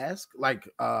heavy task. Like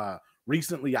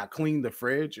recently I cleaned the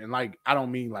fridge, and like I don't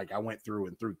mean like I went through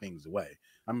and threw things away.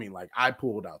 I mean, like, I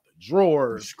pulled out the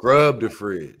drawers. Scrubbed the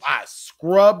fridge. I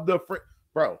scrubbed the fridge.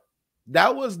 Bro,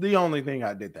 that was the only thing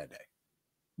I did that day.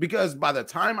 Because by the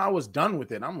time I was done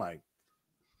with it, I'm like,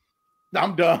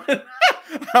 I'm done. I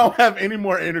don't have any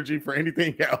more energy for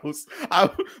anything else.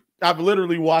 I've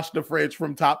literally washed the fridge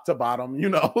from top to bottom,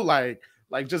 like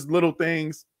just little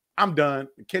things. I'm done.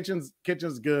 The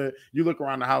kitchen's good. You look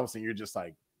around the house and you're just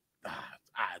like,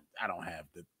 I don't have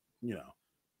the,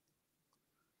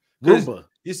 Roomba.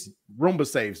 Roomba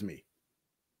saves me.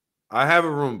 I have a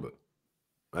Roomba.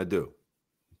 I do.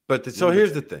 But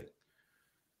here's the thing.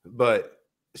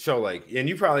 And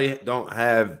you probably don't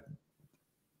have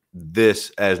this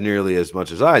as nearly as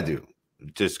much as I do,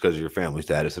 just because of your family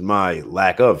status and my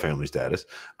lack of family status.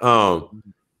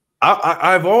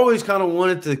 I've always kind of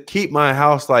wanted to keep my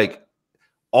house like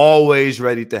always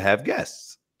ready to have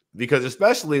guests, because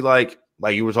especially like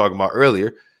you were talking about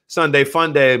earlier, Sunday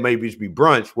fun day, maybe just be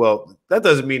brunch. Well, that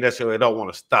doesn't mean necessarily I don't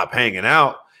want to stop hanging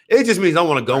out. It just means I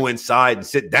want to go inside and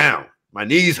sit down. My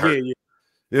knees hurt. Yeah.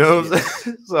 You know what I'm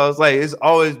saying? So it's like, it's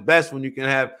always best when you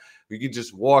can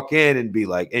just walk in and be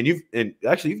like, and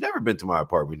actually you've never been to my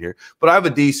apartment here, but I have a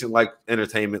decent like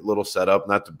entertainment little setup,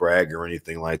 not to brag or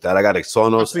anything like that. I got a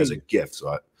Sonos as a gift.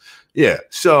 So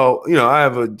I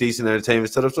have a decent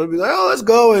entertainment setup. So I'd be like, oh, let's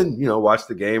go and, watch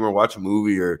the game or watch a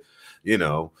movie or,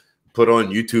 put on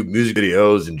YouTube music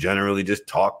videos and generally just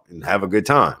talk and have a good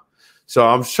time. So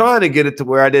I'm trying to get it to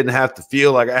where I didn't have to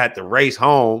feel like I had to race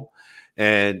home,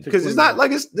 and because it's not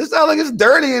like it's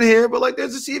dirty in here, but like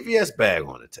there's a CVS bag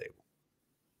on the table.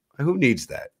 Like, who needs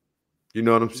that? You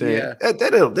know what I'm saying? Yeah. They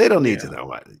don't need to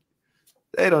know.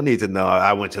 They don't need to know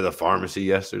I went to the pharmacy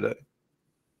yesterday.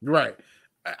 Right.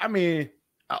 I mean,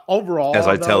 overall, as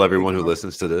I tell everyone who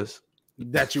listens to this,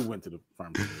 that you went to the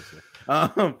pharmacy.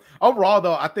 Overall,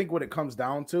 though, I think what it comes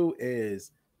down to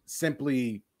is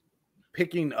simply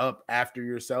picking up after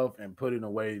yourself and putting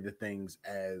away the things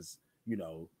as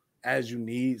you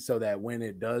need, so that when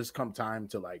it does come time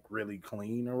to like really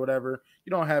clean or whatever,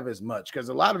 you don't have as much, because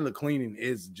a lot of the cleaning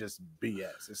is just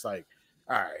BS. It's like,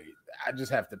 all right, I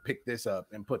just have to pick this up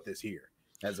and put this here,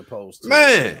 as opposed to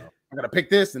I gotta pick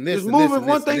this and this. Just and moving this and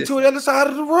one this thing and to this. the other side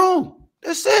of the room.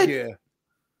 That's it.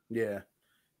 Yeah.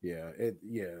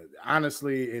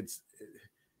 Honestly, it's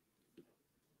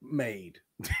made.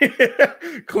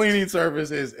 Cleaning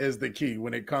service is the key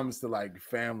when it comes to like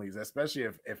families, especially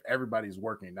if everybody's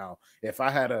working. Now, if I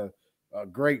had a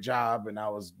great job and I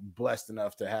was blessed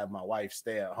enough to have my wife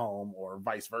stay at home, or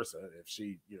vice versa, if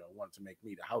she wanted to make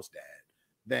me the house dad,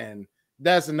 then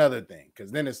that's another thing.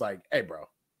 Because then it's like, hey, bro,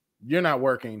 you're not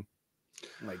working.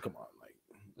 Like, come on. Like,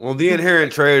 well, the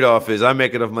inherent trade-off is I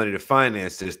make enough money to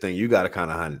finance this thing. You got to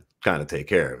kind of take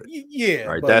care of it. Yeah,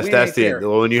 right. That's the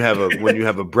when you have a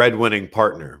breadwinning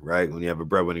partner, right? When you have a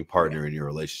breadwinning partner in your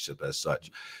relationship as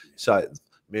such. So,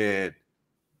 man,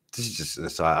 this is just an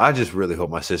aside. I just really hope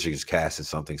my sister gets cast in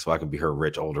something so I can be her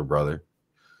rich older brother.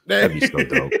 That'd be so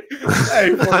dope.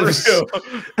 Hey, for real.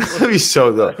 That'd be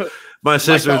so dope. My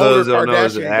sister, like those don't know,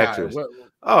 is an actress.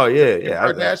 Oh yeah.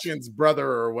 Kardashian's brother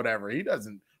or whatever.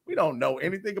 We don't know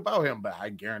anything about him, but I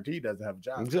guarantee he doesn't have a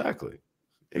job. Exactly.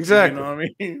 You know what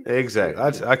I mean?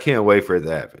 Exactly. I can't wait for it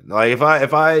to happen. Like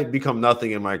if I become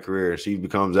nothing in my career and she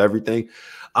becomes everything,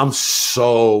 I'm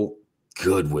so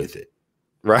good with it.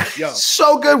 Right? Yo,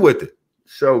 so good with it.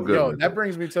 So good. Yo, that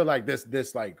brings me to like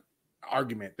this like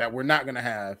argument that we're not gonna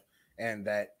have and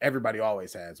that everybody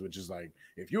always has, which is like,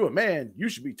 if you're a man, you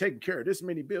should be taking care of this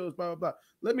many bills, blah, blah, blah.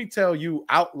 Let me tell you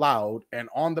out loud and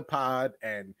on the pod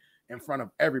and in front of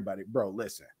everybody, bro,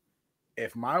 listen.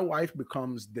 If my wife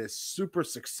becomes this super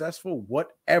successful,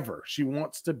 whatever she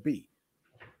wants to be,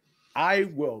 I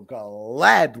will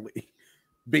gladly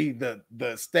be the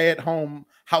stay-at-home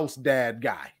house dad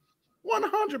guy.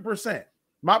 100%.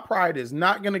 My pride is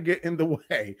not going to get in the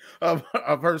way of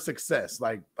her success.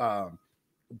 Like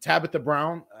Tabitha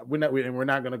Brown, we're not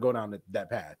going to go down that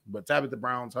path. But Tabitha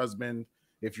Brown's husband,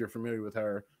 if you're familiar with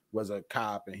her, was a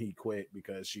cop and he quit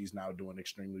because she's now doing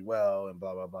extremely well and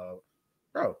blah, blah, blah.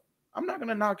 Bro, I'm not going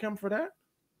to knock him for that.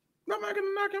 I'm not going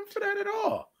to knock him for that at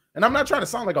all. And I'm not trying to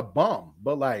sound like a bum,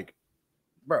 but like,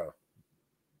 bro.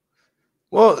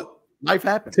 Well, life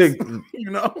happens, you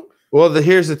know? Well,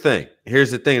 here's the thing.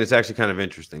 Here's the thing that's actually kind of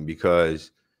interesting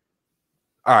because,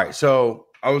 all right, so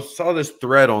I saw this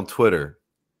thread on Twitter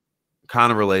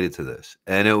kind of related to this,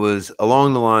 and it was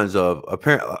along the lines of,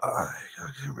 apparently, I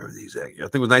can't remember the exact year. I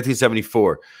think it was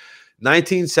 1974.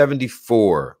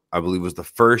 1974, I believe, was the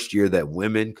first year that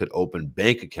women could open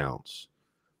bank accounts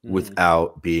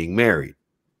without being married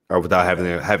or without having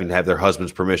to have their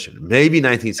husband's permission. Maybe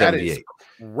 1978. That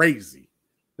is crazy.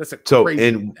 That's a crazy.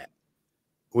 And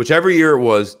whichever year it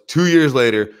was, 2 years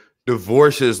later,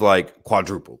 divorces like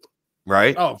quadrupled,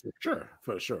 right? Oh,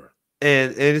 for sure.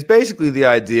 And it's basically the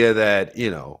idea that,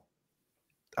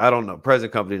 I don't know,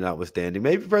 present company notwithstanding,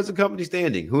 maybe present company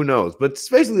standing, who knows? But it's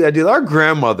basically the idea that our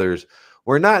grandmothers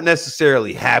were not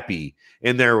necessarily happy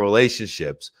in their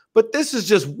relationships, but this is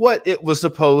just what it was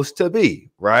supposed to be,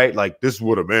 right? Like, this is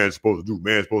what a man's supposed to do.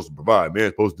 Man's supposed to provide.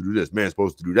 Man's supposed to do this. Man's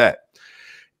supposed to do that.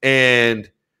 And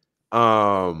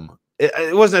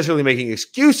it wasn't necessarily making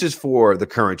excuses for the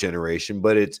current generation,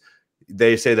 but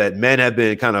they say that men have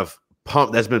been kind of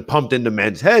pumped into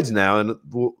men's heads now. And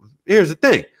here's the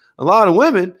thing. A lot of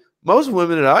women, most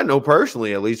women that I know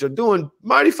personally, at least, are doing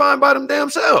mighty fine by them damn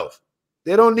selves.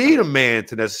 They don't need a man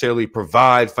to necessarily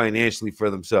provide financially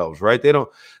for themselves, right?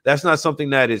 That's not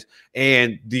something that is,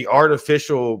 and the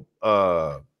artificial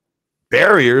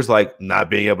barriers like not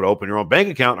being able to open your own bank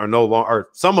account are no longer, or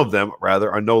some of them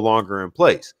rather, are no longer in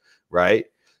place, right?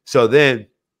 So then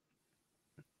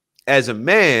as a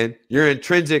man, your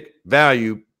intrinsic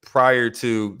value prior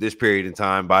to this period in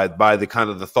time by the kind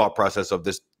of the thought process of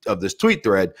this tweet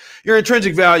thread, your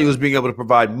intrinsic value is being able to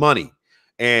provide money.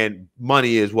 And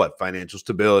money is what? Financial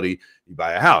stability. You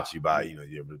buy a house, you put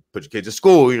your kids to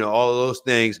school, all of those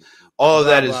things. All of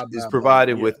that is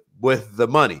provided with the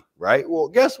money, right? Well,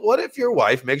 guess what if your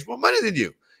wife makes more money than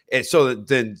you? And so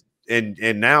then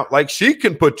and now, like, she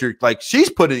can she's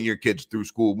putting your kids through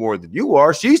school more than you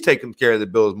are. She's taking care of the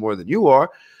bills more than you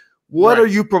are. What are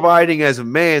you providing as a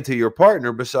man to your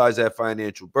partner besides that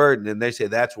financial burden? And they say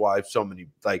that's why so many,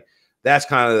 like, that's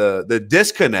kind of the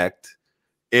disconnect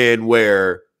in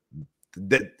where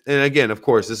and again, of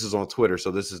course, this is on Twitter,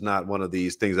 so this is not one of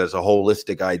these things that's a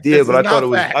holistic idea, but I thought it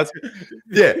was,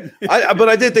 but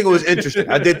I did think it was interesting.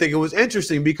 I did think it was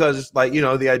interesting because it's like,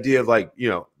 the idea of like,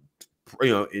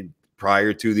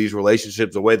 prior to these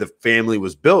relationships, the way the family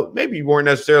was built, maybe you weren't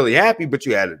necessarily happy, but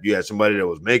you had somebody that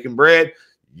was making bread.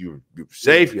 You were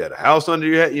safe. You had a house under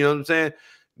your head. You know what I'm saying?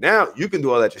 Now you can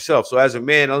do all that yourself. So as a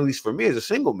man, at least for me as a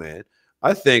single man,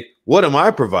 I think, what am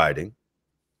I providing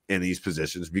in these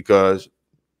positions? Because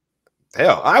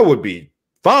hell, I would be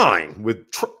fine with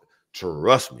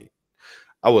Trust me.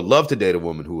 I would love to date a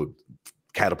woman who would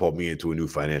catapult me into a new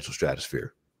financial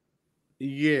stratosphere.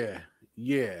 Yeah.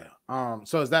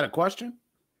 So is that a question?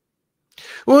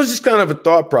 Well, it's just kind of a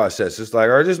thought process. It's like,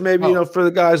 or just maybe, for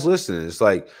the guys listening, it's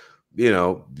like, you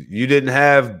didn't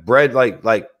have bread.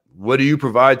 Like, what do you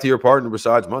provide to your partner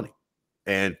besides money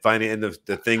and finding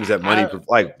the things that money,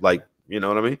 like, you know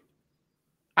what I mean?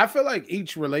 I feel like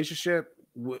each relationship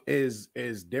is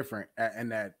different in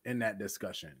that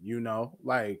discussion,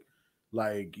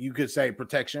 like you could say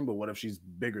protection, but what if she's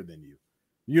bigger than you?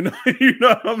 You know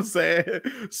what I'm saying?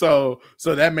 So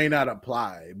that may not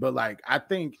apply, but like I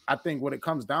think what it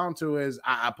comes down to is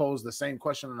I pose the same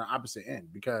question on the opposite end,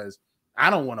 because I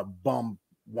don't want a bum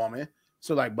woman.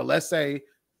 So like, but let's say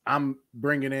I'm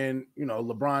bringing in,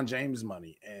 LeBron James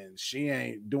money and she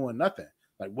ain't doing nothing.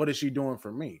 Like, what is she doing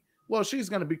for me? Well, she's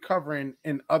going to be covering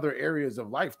in other areas of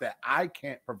life that I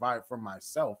can't provide for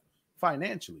myself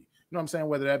financially. You know what I'm saying?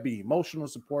 Whether that be emotional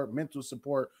support, mental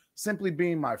support, simply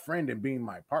being my friend and being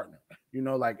my partner.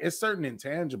 Like it's certain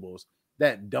intangibles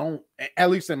that don't, at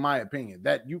least in my opinion,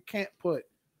 that you can't put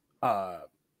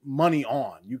money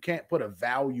on. You can't put a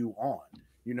value on.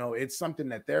 It's something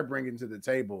that they're bringing to the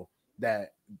table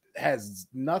that has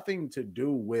nothing to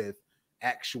do with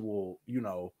actual,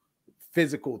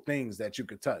 physical things that you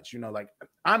could touch. Like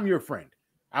I'm your friend.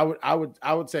 I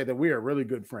would say that we are really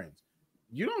good friends.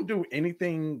 You don't do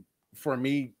anything for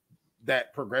me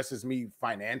that progresses me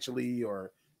financially,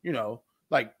 or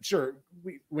like, sure,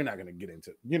 we're not gonna get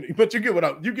into, but you get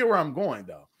where I'm going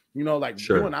though. Like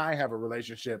sure. You and I have a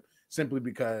relationship simply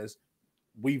because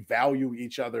we value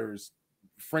each other's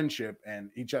friendship and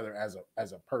each other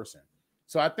as a person.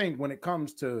 So I think when it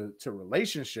comes to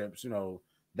relationships,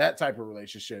 that type of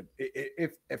relationship,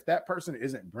 if that person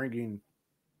isn't bringing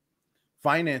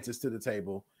finances to the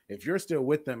table, if you're still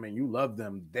with them and you love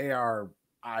them, they are,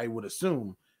 I would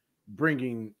assume,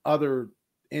 bringing other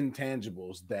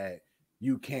intangibles that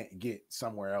you can't get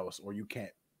somewhere else, or you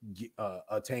can't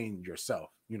attain yourself,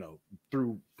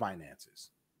 through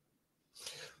finances.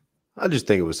 I just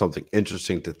think it was something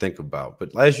interesting to think about.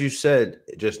 But as you said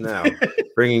just now,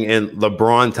 bringing in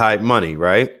LeBron type money,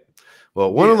 right?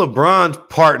 Well, one of LeBron's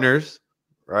partners,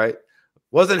 right,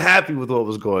 wasn't happy with what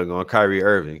was going on, Kyrie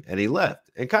Irving, and he left.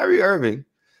 And Kyrie Irving,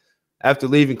 after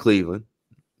leaving Cleveland,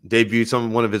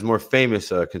 debuted one of his more famous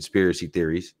conspiracy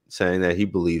theories, saying that he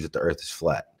believes that the Earth is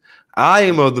flat. I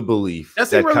am of the belief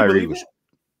that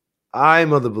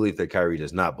Kyrie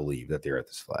does not believe that the Earth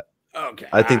is flat. Okay.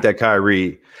 I think that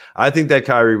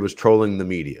Kyrie was trolling the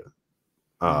media,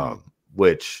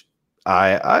 which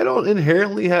I don't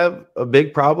inherently have a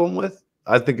big problem with.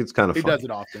 I think it's kind of funny. He does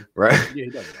it often, right? Yeah, he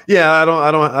does it often. Yeah, I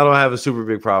don't have a super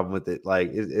big problem with it.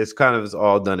 Like it's kind of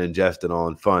all done in jest and all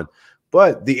in fun.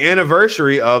 But the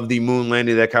anniversary of the moon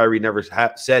landing that Kyrie never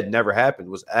said never happened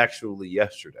was actually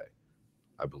yesterday,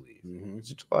 I believe. Mm-hmm.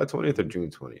 Is it July 20th or June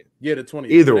 20th? Yeah, the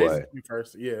 20th. Either way.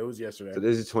 21st. Yeah, it was yesterday. So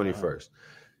this is 21st.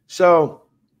 So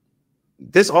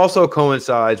this also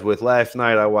coincides with last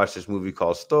night I watched this movie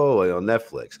called Stowaway on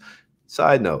Netflix.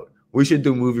 Side note, we should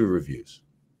do movie reviews.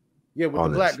 Yeah,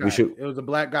 with the black guy. It was a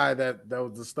black guy that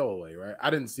was the stowaway, right? I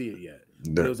didn't see it yet.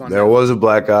 There was a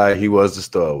black guy. He was the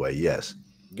stowaway, yes.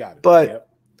 Got it. But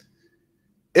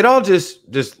it all just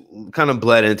kind of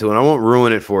bled into it. I won't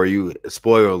ruin it for you.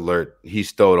 Spoiler alert, he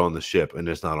stowed on the ship, and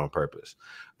it's not on purpose.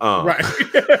 Right.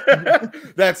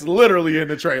 That's literally in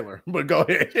the trailer, but go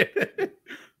ahead.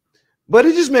 But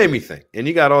it just made me think. And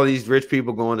you got all these rich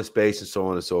people going to space and so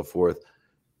on and so forth.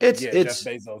 Jeff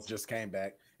Bezos just came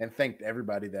back and thanked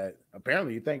everybody that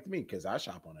apparently you thanked me because I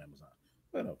shop on Amazon.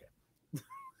 But okay.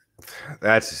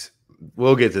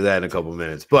 We'll get to that in a couple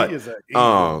minutes. But he is a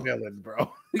villain,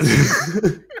 bro.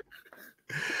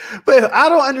 But I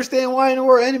don't understand why in the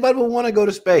world anybody would want to go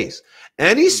to space.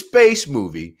 Any space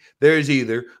movie, there's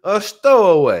either a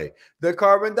stowaway, the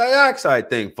carbon dioxide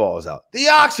thing falls out, the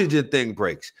oxygen thing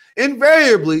breaks.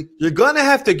 Invariably, you're going to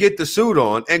have to get the suit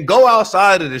on and go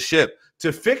outside of the ship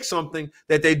to fix something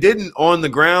that they didn't on the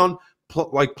ground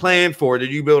plan for.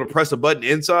 Did you be able to press a button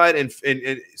inside and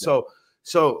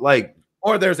so like,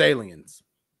 or there's aliens.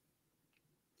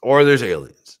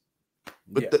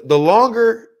 But the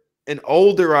longer and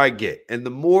older I get, and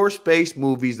the more space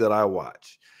movies that I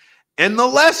watch, and the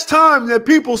less time that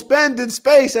people spend in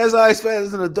space as I spend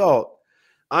as an adult,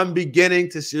 I'm beginning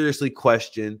to seriously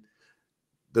question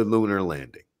the lunar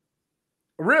landing.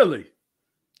 Really?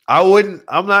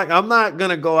 I'm not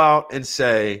gonna go out and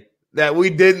say that we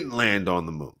didn't land on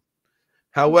the moon.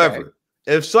 However,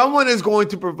 if someone is going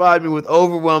to provide me with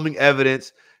overwhelming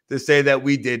evidence to say that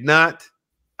we did not,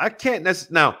 I can't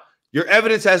necessarily. Now, your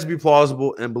evidence has to be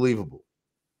plausible and believable.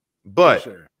 But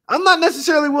I'm not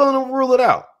necessarily willing to rule it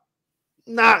out.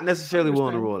 Not necessarily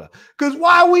willing to rule it out. Because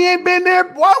why we ain't been there?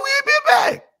 Why we ain't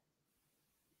been back?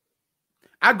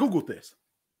 I Googled this.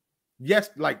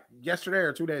 Yes, like yesterday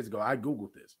or 2 days ago, I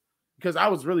Googled this because I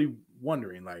was really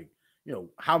wondering, like, you know,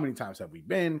 how many times have we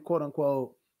been, quote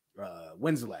unquote?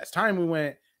 When's the last time we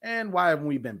went? And why haven't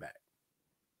we been back?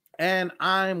 And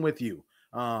I'm with you.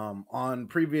 On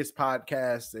previous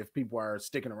podcasts, if people are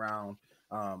sticking around,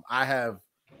 I have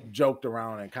joked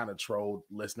around and kind of trolled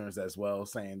listeners as well,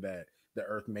 saying that the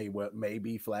earth may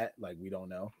be flat, like we don't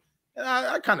know. And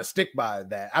I kind of stick by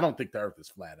that. I don't think the earth is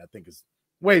flat. I think it's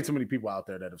way too many people out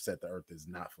there that have said the earth is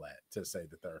not flat to say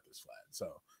that the earth is flat.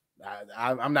 So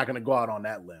I'm not going to go out on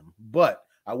that limb, but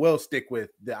I will stick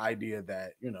with the idea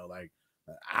that, you know, like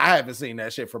I haven't seen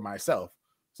that shit for myself.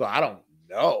 So I don't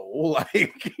know,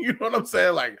 like, you know what I'm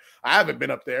saying? Like, I haven't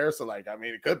been up there. So like, I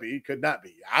mean, it could be, could not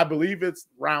be. I believe it's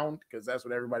round because that's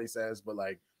what everybody says. But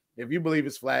like, if you believe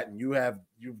it's flat and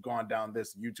you've gone down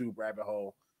this YouTube rabbit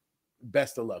hole,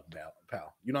 best of luck,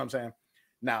 pal. You know what I'm saying?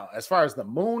 Now, as far as the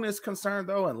moon is concerned,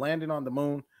 though, and landing on the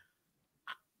moon,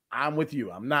 I'm with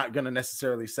you. I'm not going to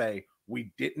necessarily say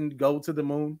we didn't go to the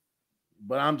moon,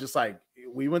 but I'm just like,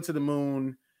 we went to the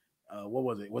moon. What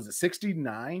was it? Was it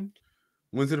 69?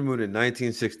 Went to the moon in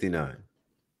 1969.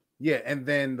 Yeah, and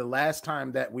then the last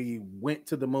time that we went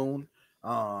to the moon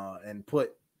and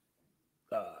put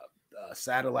a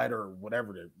satellite or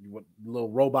whatever, the little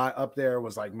robot up there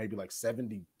was like maybe like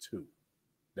 72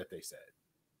 that they said.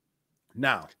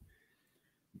 Now,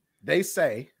 they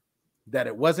say that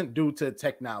it wasn't due to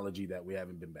technology that we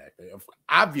haven't been back there.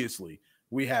 Obviously,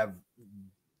 we have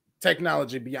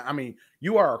technology beyond. I mean,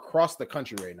 you are across the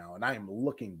country right now, and I am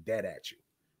looking dead at you,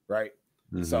 right?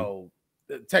 Mm-hmm. So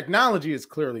the technology is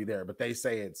clearly there, but they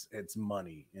say it's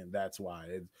money, and that's why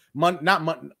it's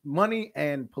money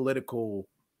and political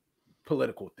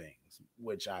things,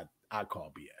 which I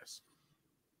call BS.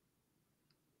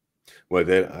 Well,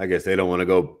 I guess they don't want to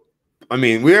go. I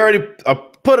mean, we already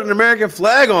put an American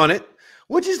flag on it,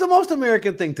 which is the most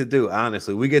American thing to do.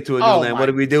 Honestly, we get to a new land. What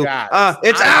do we do?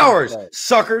 It's ours,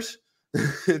 suckers.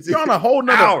 You're on a whole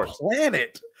nother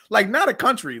planet. Like, not a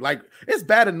country. Like, it's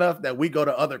bad enough that we go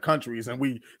to other countries and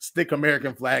we stick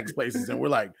American flags places and we're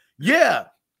like, yeah,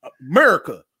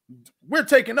 America, we're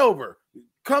taking over.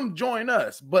 Come join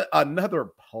us. But another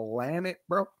planet,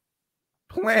 bro.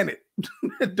 Planet.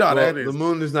 The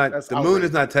moon is not. The moon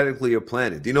is not technically a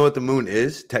planet. Do you know what the moon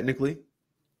is technically?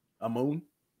 A moon?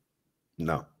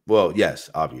 No. Well, yes,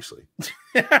 obviously.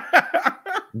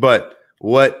 But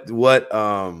what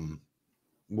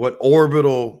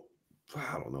orbital,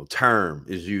 I don't know, term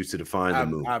is used to define the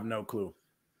moon? I have no clue.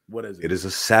 What is it? It is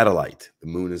a satellite. The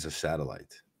moon is a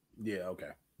satellite. Yeah.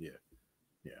 Okay. Yeah.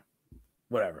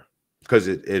 Whatever. Because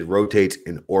it rotates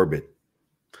in orbit.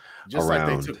 Just around.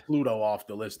 Like they took Pluto off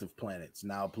the list of planets.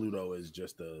 Now Pluto is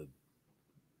just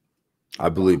I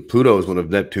believe Pluto is one of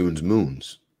Neptune's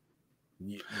moons.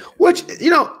 Yeah. Which,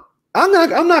 you know, I'm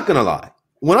not gonna lie.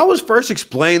 When I was first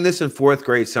explaining this in 4th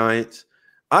grade science,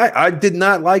 I did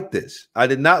not like this. I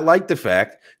did not like the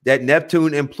fact that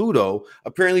Neptune and Pluto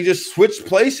apparently just switched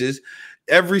places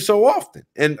every so often.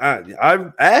 And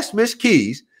I asked Miss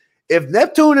Keys, if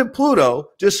Neptune and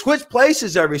Pluto just switch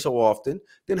places every so often,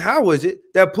 then how is it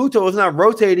that Pluto is not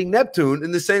rotating Neptune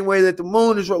in the same way that the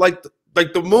moon is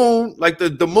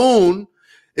the moon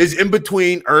is in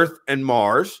between Earth and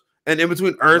Mars and in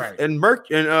between Earth and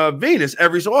Mercury and Venus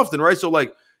every so often, right? So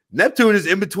like Neptune is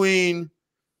in between.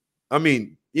 I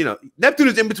mean, you know, Neptune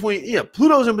is in between. Yeah,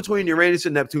 Pluto's in between Uranus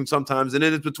and Neptune sometimes, and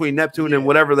then it's between Neptune and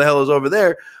whatever the hell is over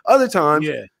there. Other times,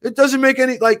 it doesn't make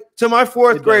any, like, to my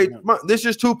 4th grade. This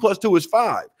is 2 + 2 is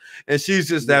 5, and she's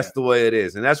just that's the way it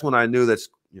is, and that's when I knew that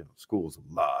school's a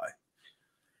lie.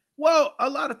 Well, a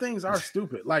lot of things are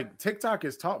stupid. Like TikTok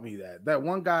has taught me that. That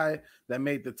one guy that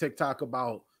made the TikTok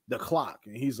about the clock,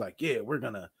 and he's like, "Yeah, we're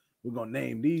gonna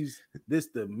name this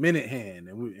the minute hand,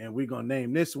 and we're gonna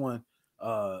name this one."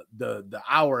 The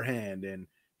hour hand, and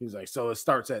he was like, so it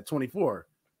starts at 24.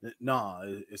 No,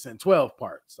 it's in 12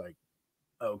 parts. Like,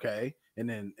 okay, and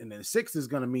then 6 is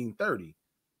gonna mean 30.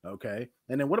 Okay,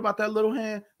 and then what about that little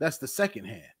hand? That's the second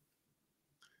hand.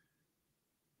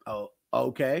 Oh,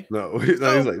 okay. No, he's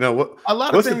like, no.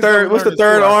 What's the third? What's the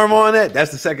third arm on that?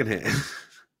 That's the second hand.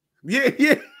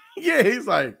 Yeah. He's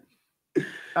like,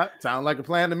 sound like a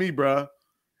plan to me, bro.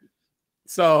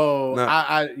 So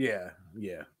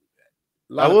yeah.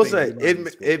 I will say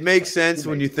it makes sense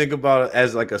when you think about it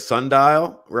as like a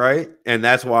sundial, right? And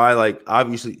that's why, like,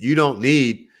 obviously you don't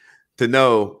need to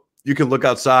know. You can look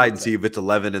outside and see if it's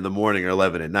 11 in the morning or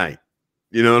 11 at night.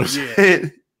 You know what I'm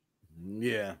saying?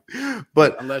 Yeah.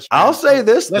 But I'll say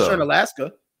this unless you're in though.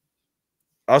 Alaska.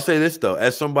 I'll say this though,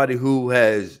 as somebody who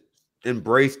has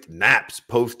embraced naps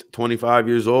post 25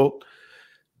 years old,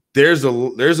 there's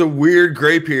a weird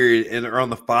gray period in around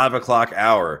the 5 o'clock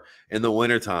hour in the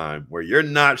wintertime where you're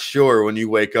not sure when you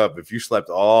wake up if you slept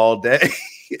all day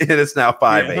and it's now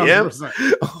 5 a.m.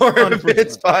 or if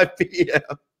it's 5 p.m.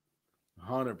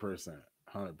 100%.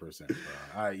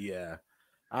 100%.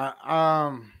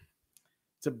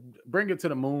 To bring it to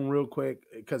the moon real quick,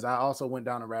 because I also went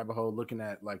down a rabbit hole looking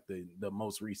at like the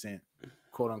most recent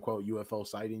quote unquote UFO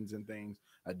sightings and things.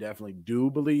 I definitely do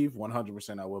believe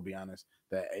 100%. I will be honest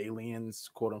that aliens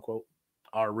quote unquote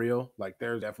are real. Like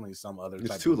there's definitely some other. It's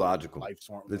type too of logical. Life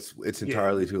form. It's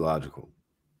entirely too logical.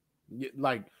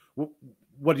 Like,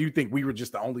 what do you think? We were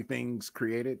just the only things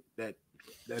created? That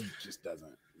just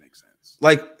doesn't make sense.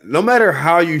 Like, no matter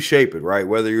how you shape it, right?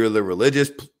 Whether you're the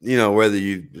religious, whether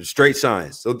you straight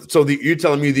science. So you're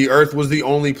telling me the Earth was the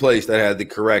only place that had the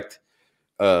correct,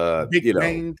 Big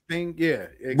Bang thing, yeah,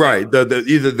 exactly. Right. The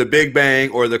either the Big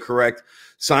Bang or the correct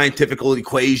scientific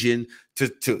equation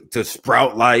to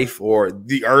sprout life, or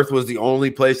the Earth was the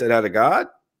only place that had a God.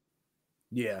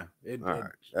 Yeah,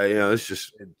 it's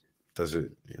just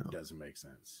doesn't make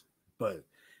sense. But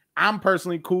I'm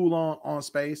personally cool on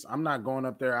space. I'm not going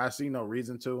up there. I see no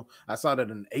reason to. I saw that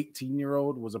an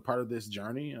 18-year-old was a part of this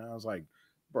journey, and I was like,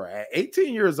 bro, at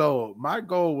 18 years old, my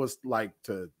goal was like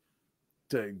to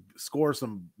score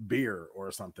some beer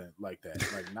or something like that,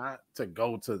 like not to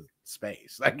go to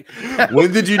space. Like,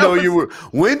 when did you know you were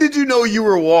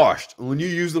washed? When you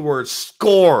use the word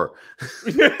score.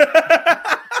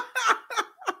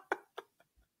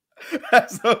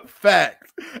 That's a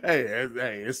fact. Hey,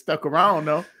 it's stuck around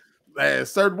though.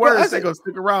 Certain words they gonna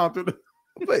stick around through the.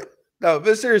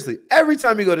 But seriously, every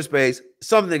time you go to space,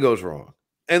 something goes wrong,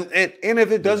 and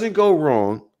if it doesn't go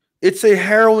wrong, it's a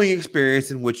harrowing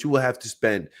experience in which you will have to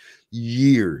spend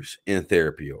years in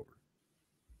therapy over.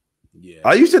 Yeah,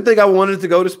 I used to think I wanted to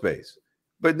go to space,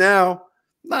 but now,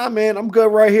 nah, man, I'm good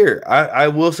right here. I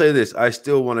will say this: I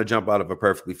still want to jump out of a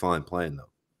perfectly flying plane, though.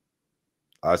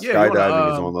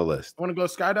 Skydiving is on the list. Want to go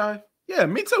skydive? Yeah,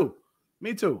 me too.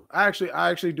 Me too. I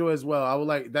actually do as well. I would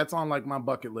like that's on like my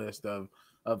bucket list of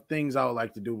things I would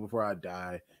like to do before I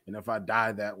die. And if I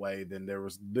die that way, then there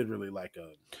was literally like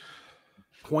a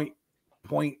point.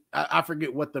 I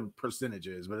forget what the percentage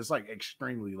is, but it's like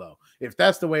extremely low. If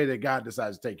that's the way that God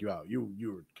decides to take you out, you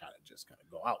were kind of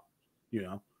go out.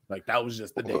 Like that was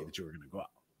just the day that you were gonna go out.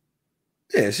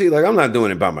 Yeah, see, like I'm not doing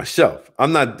it by myself.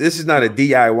 This is not a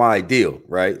DIY deal,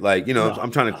 right? Like, I'm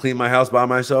trying to clean my house by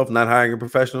myself, not hiring a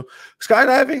professional.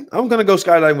 Skydiving, I'm going to go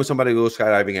skydiving with somebody who goes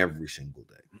skydiving every single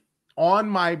day. On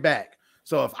my back.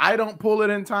 So if I don't pull it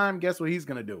in time, guess what he's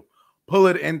going to do? Pull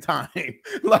it in time.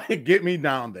 Like, get me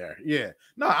down there. Yeah.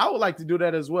 No, I would like to do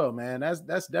that as well, man.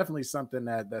 That's definitely something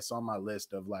that's on my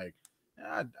list of like,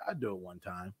 I'd do it one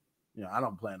time. I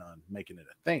don't plan on making it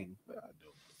a thing, but I'd do it.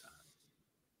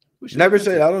 Never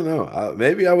say I don't know.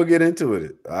 Maybe I would get into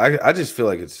it. I just feel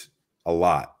like it's a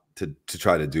lot to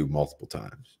try to do multiple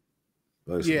times.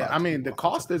 Yeah, I mean the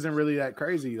cost isn't really that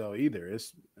crazy though either.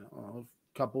 It's a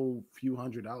few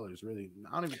 $100 really.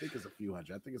 I don't even think it's a few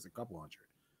hundred. I think it's a couple hundred.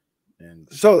 And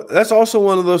so that's also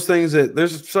one of those things that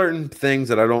there's certain things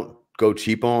that I don't go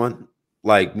cheap on.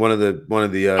 Like one of the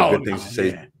good things to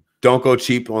say. Don't go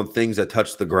cheap on things that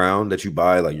touch the ground that you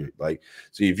buy.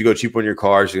 So if you go cheap on your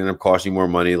cars, you're gonna end up costing you more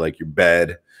money, like your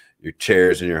bed, your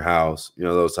chairs in your house,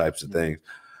 those types of things.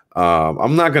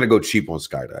 I'm not gonna go cheap on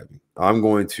skydiving. I'm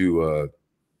going to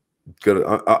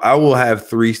I will have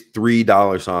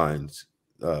 $3 signs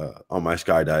on my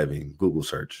skydiving Google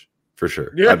search for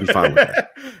sure. Yeah. I'd be fine with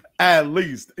that. At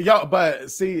least.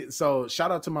 But see, so shout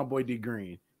out to my boy D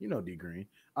Green. D Green.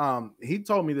 He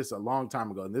told me this a long time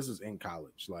ago, and this was in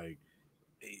college. Like,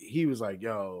 he was like,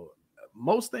 "Yo,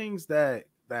 most things that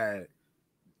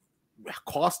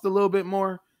cost a little bit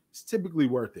more, it's typically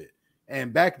worth it."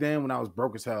 And back then, when I was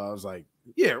broke as hell, I was like,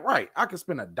 "Yeah, right. I could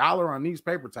spend $1 on these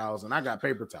paper towels, and I got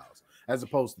paper towels, as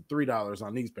opposed to $3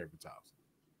 on these paper towels."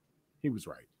 He was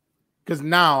right, because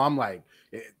now I'm like,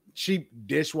 cheap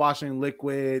dishwashing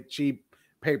liquid, cheap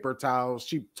paper towels,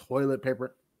 cheap toilet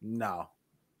paper. No.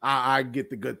 I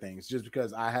get the good things just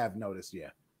because I have noticed.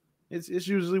 Yeah, it's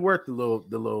usually worth the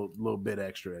little bit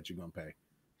extra that you're gonna pay.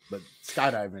 But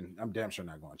skydiving, I'm damn sure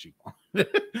not going cheap on.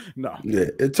 No, yeah,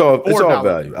 it's all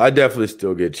value. I definitely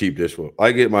still get cheap dishwashing.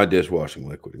 I get my dishwashing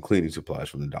liquid and cleaning supplies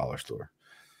from the dollar store.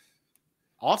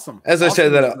 Awesome. As I say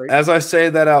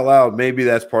that out loud, maybe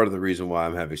that's part of the reason why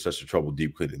I'm having such a trouble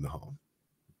deep cleaning the home.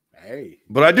 Hey,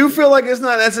 but I do feel like it's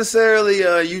not necessarily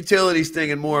a utilities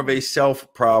thing and more of a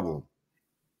self problem.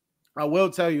 I will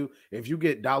tell you, if you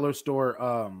get dollar store,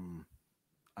 I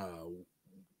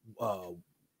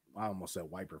almost said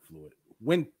wiper fluid,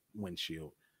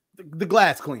 windshield, the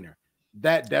glass cleaner,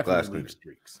 that definitely leaves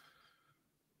streaks.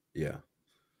 Yeah.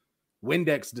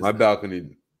 Windex does my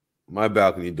not.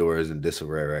 balcony door is in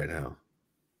disarray right now.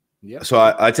 Yeah. So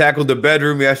I tackled the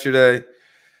bedroom yesterday,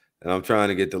 and I'm trying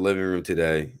to get the living room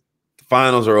today. The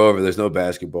finals are over. There's no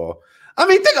basketball. I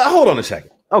mean, hold on a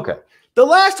second. Okay. The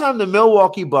last time the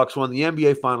Milwaukee Bucks won the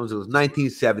NBA Finals, it was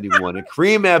 1971, and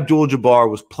Kareem Abdul-Jabbar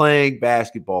was playing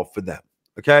basketball for them.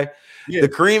 Okay? Yeah. The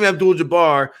Kareem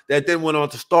Abdul-Jabbar that then went on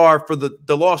to star for the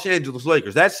Los Angeles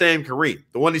Lakers. That same Kareem,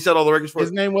 the one he set all the records for.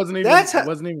 His name wasn't even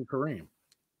Kareem.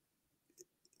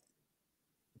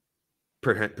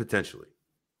 Potentially.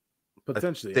 I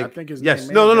think his yes.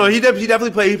 name. No. He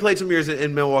definitely played. He played some years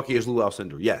in Milwaukee as Lou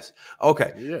Alcindor. Yes.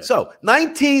 Okay. Yeah. So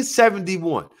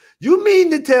 1971. You mean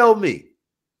to tell me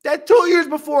that 2 years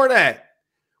before that,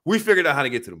 we figured out how to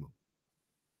get to the moon?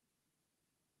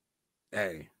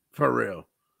 Hey, for real.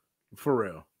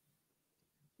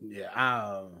 Yeah.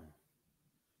 I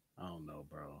don't know,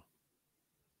 bro.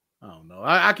 I don't know.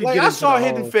 I saw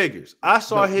Hidden Figures.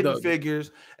 Hidden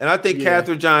Figures, and I think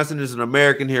Katherine Johnson is an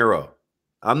American hero.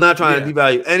 I'm not trying to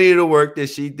devalue any of the work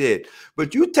that she did,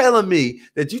 but you telling me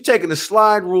that you're taking a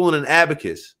slide rule and an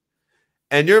abacus,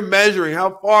 and you're measuring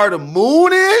how far the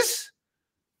moon is?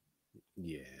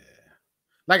 Yeah.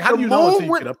 Like, how do you know until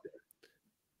you get up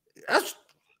there?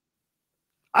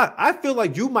 I feel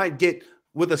like you might get,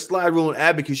 with a slide rule and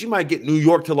abacus, you might get New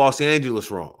York to Los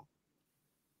Angeles wrong.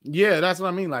 Yeah, that's what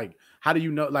I mean. Like, how do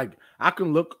you know? Like, I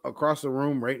can look across the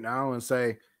room right now and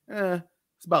say,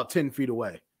 it's about 10 feet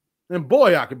away. And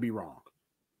boy, I could be wrong.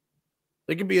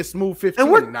 It could be a smooth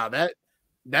 15. Now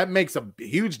that makes a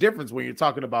huge difference when you're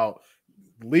talking about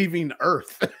leaving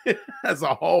Earth as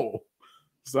a whole.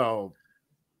 So,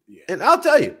 yeah. And I'll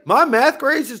tell you, my math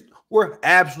grades were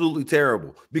absolutely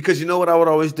terrible, because you know what I would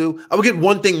always do? I would get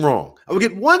one thing wrong. I would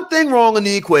get one thing wrong in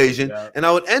the equation, and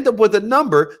I would end up with a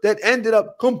number that ended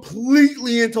up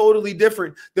completely and totally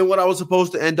different than what I was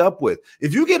supposed to end up with.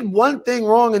 If you get one thing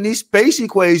wrong in these space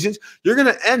equations, you're going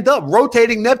to end up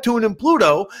rotating Neptune and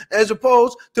Pluto as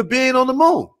opposed to being on the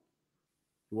moon.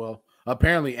 Well,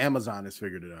 apparently Amazon has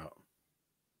figured it out.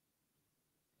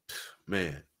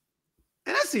 Man.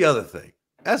 And that's the other thing.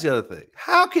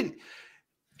 How can...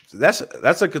 That's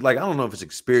like I don't know if it's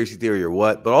conspiracy theory or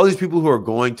what, but all these people who are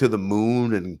going to the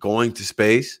moon and going to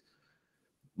space,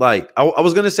 like I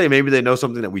was gonna say maybe they know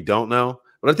something that we don't know,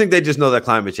 but I think they just know that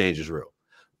climate change is real.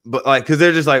 But like, because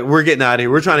they're just like, we're getting out of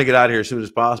here, we're trying to get out of here as soon as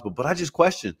possible. But I just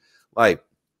question, like,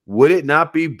 would it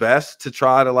not be best to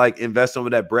try to like invest some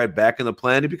of that bread back in the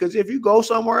planet? Because if you go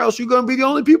somewhere else, you're gonna be the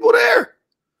only people there.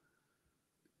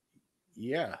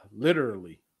 Yeah,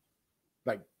 literally.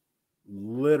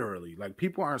 Literally, like,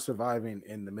 people aren't surviving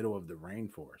in the middle of the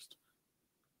rainforest.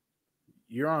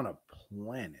 You're on a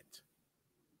planet.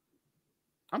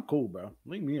 I'm cool, bro.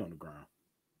 Leave me on the ground.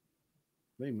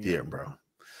 Bro.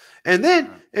 And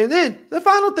then the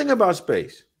final thing about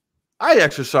space, I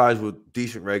exercise with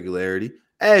decent regularity,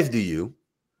 as do you.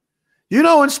 You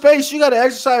know, in space, you got to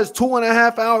exercise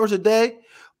 2.5 hours a day,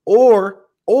 or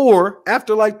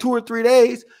after like 2 or 3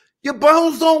 days, your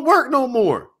bones don't work no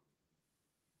more.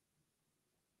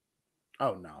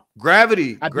 Oh no!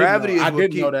 Gravity. I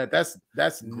didn't know that.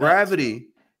 That's gravity nuts,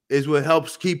 is what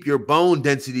helps keep your bone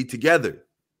density together.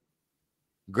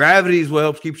 Gravity is what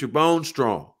helps keep your bones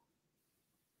strong.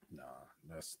 No,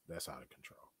 that's out of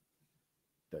control.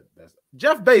 That's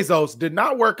Jeff Bezos did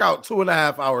not work out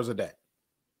 2.5 hours a day.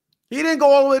 He didn't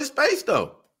go all the way to space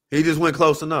though. He just went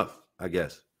close enough, I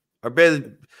guess, or barely.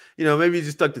 You know, maybe he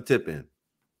just stuck the tip in.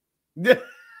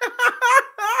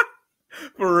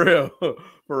 For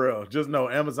real. Just know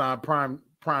Amazon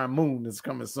Prime Moon is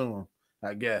coming soon,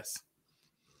 I guess.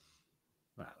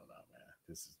 I don't know, man.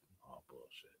 This is all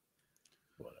bullshit.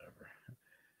 Whatever.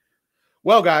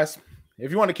 Well, guys,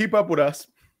 if you want to keep up with us,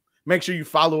 make sure you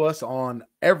follow us on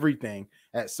everything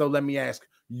at So Let Me Ask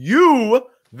You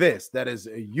This. That is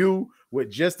a U with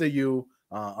just a U,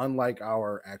 unlike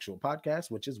our actual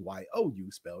podcast, which is YOU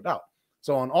spelled out.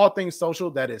 So on all things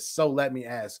social, that is So Let Me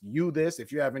Ask You This.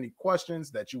 If you have any questions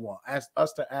that you want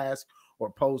us to ask or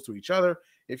pose to each other,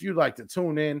 if you'd like to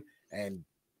tune in and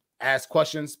ask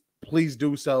questions, please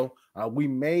do so. We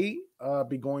may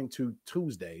be going to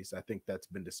Tuesdays. I think that's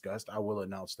been discussed. I will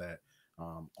announce that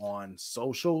on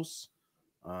socials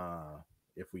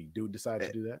if we do decide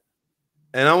to do that.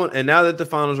 And now that the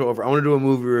finals are over, I want to do a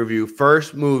movie review.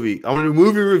 First movie. I want to do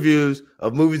movie reviews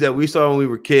of movies that we saw when we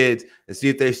were kids and see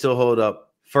if they still hold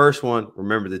up. First one,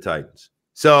 Remember the Titans.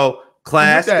 So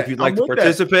class. If you'd like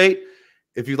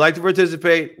to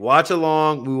participate, watch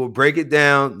along. We will break it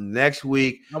down next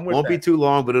week. Won't be too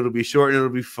long, but it'll be short and it'll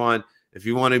be fun. If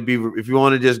you want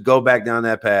to just go back down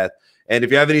that path. And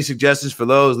if you have any suggestions for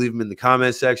those, leave them in the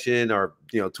comment section or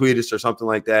tweet us or something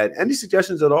like that. Any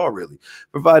suggestions at all, really,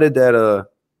 provided that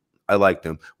I like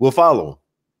them. We'll follow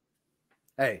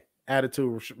them. Hey,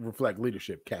 attitude reflect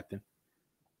leadership, Captain.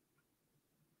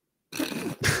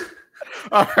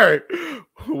 All right,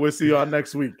 we'll see y'all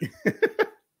next week.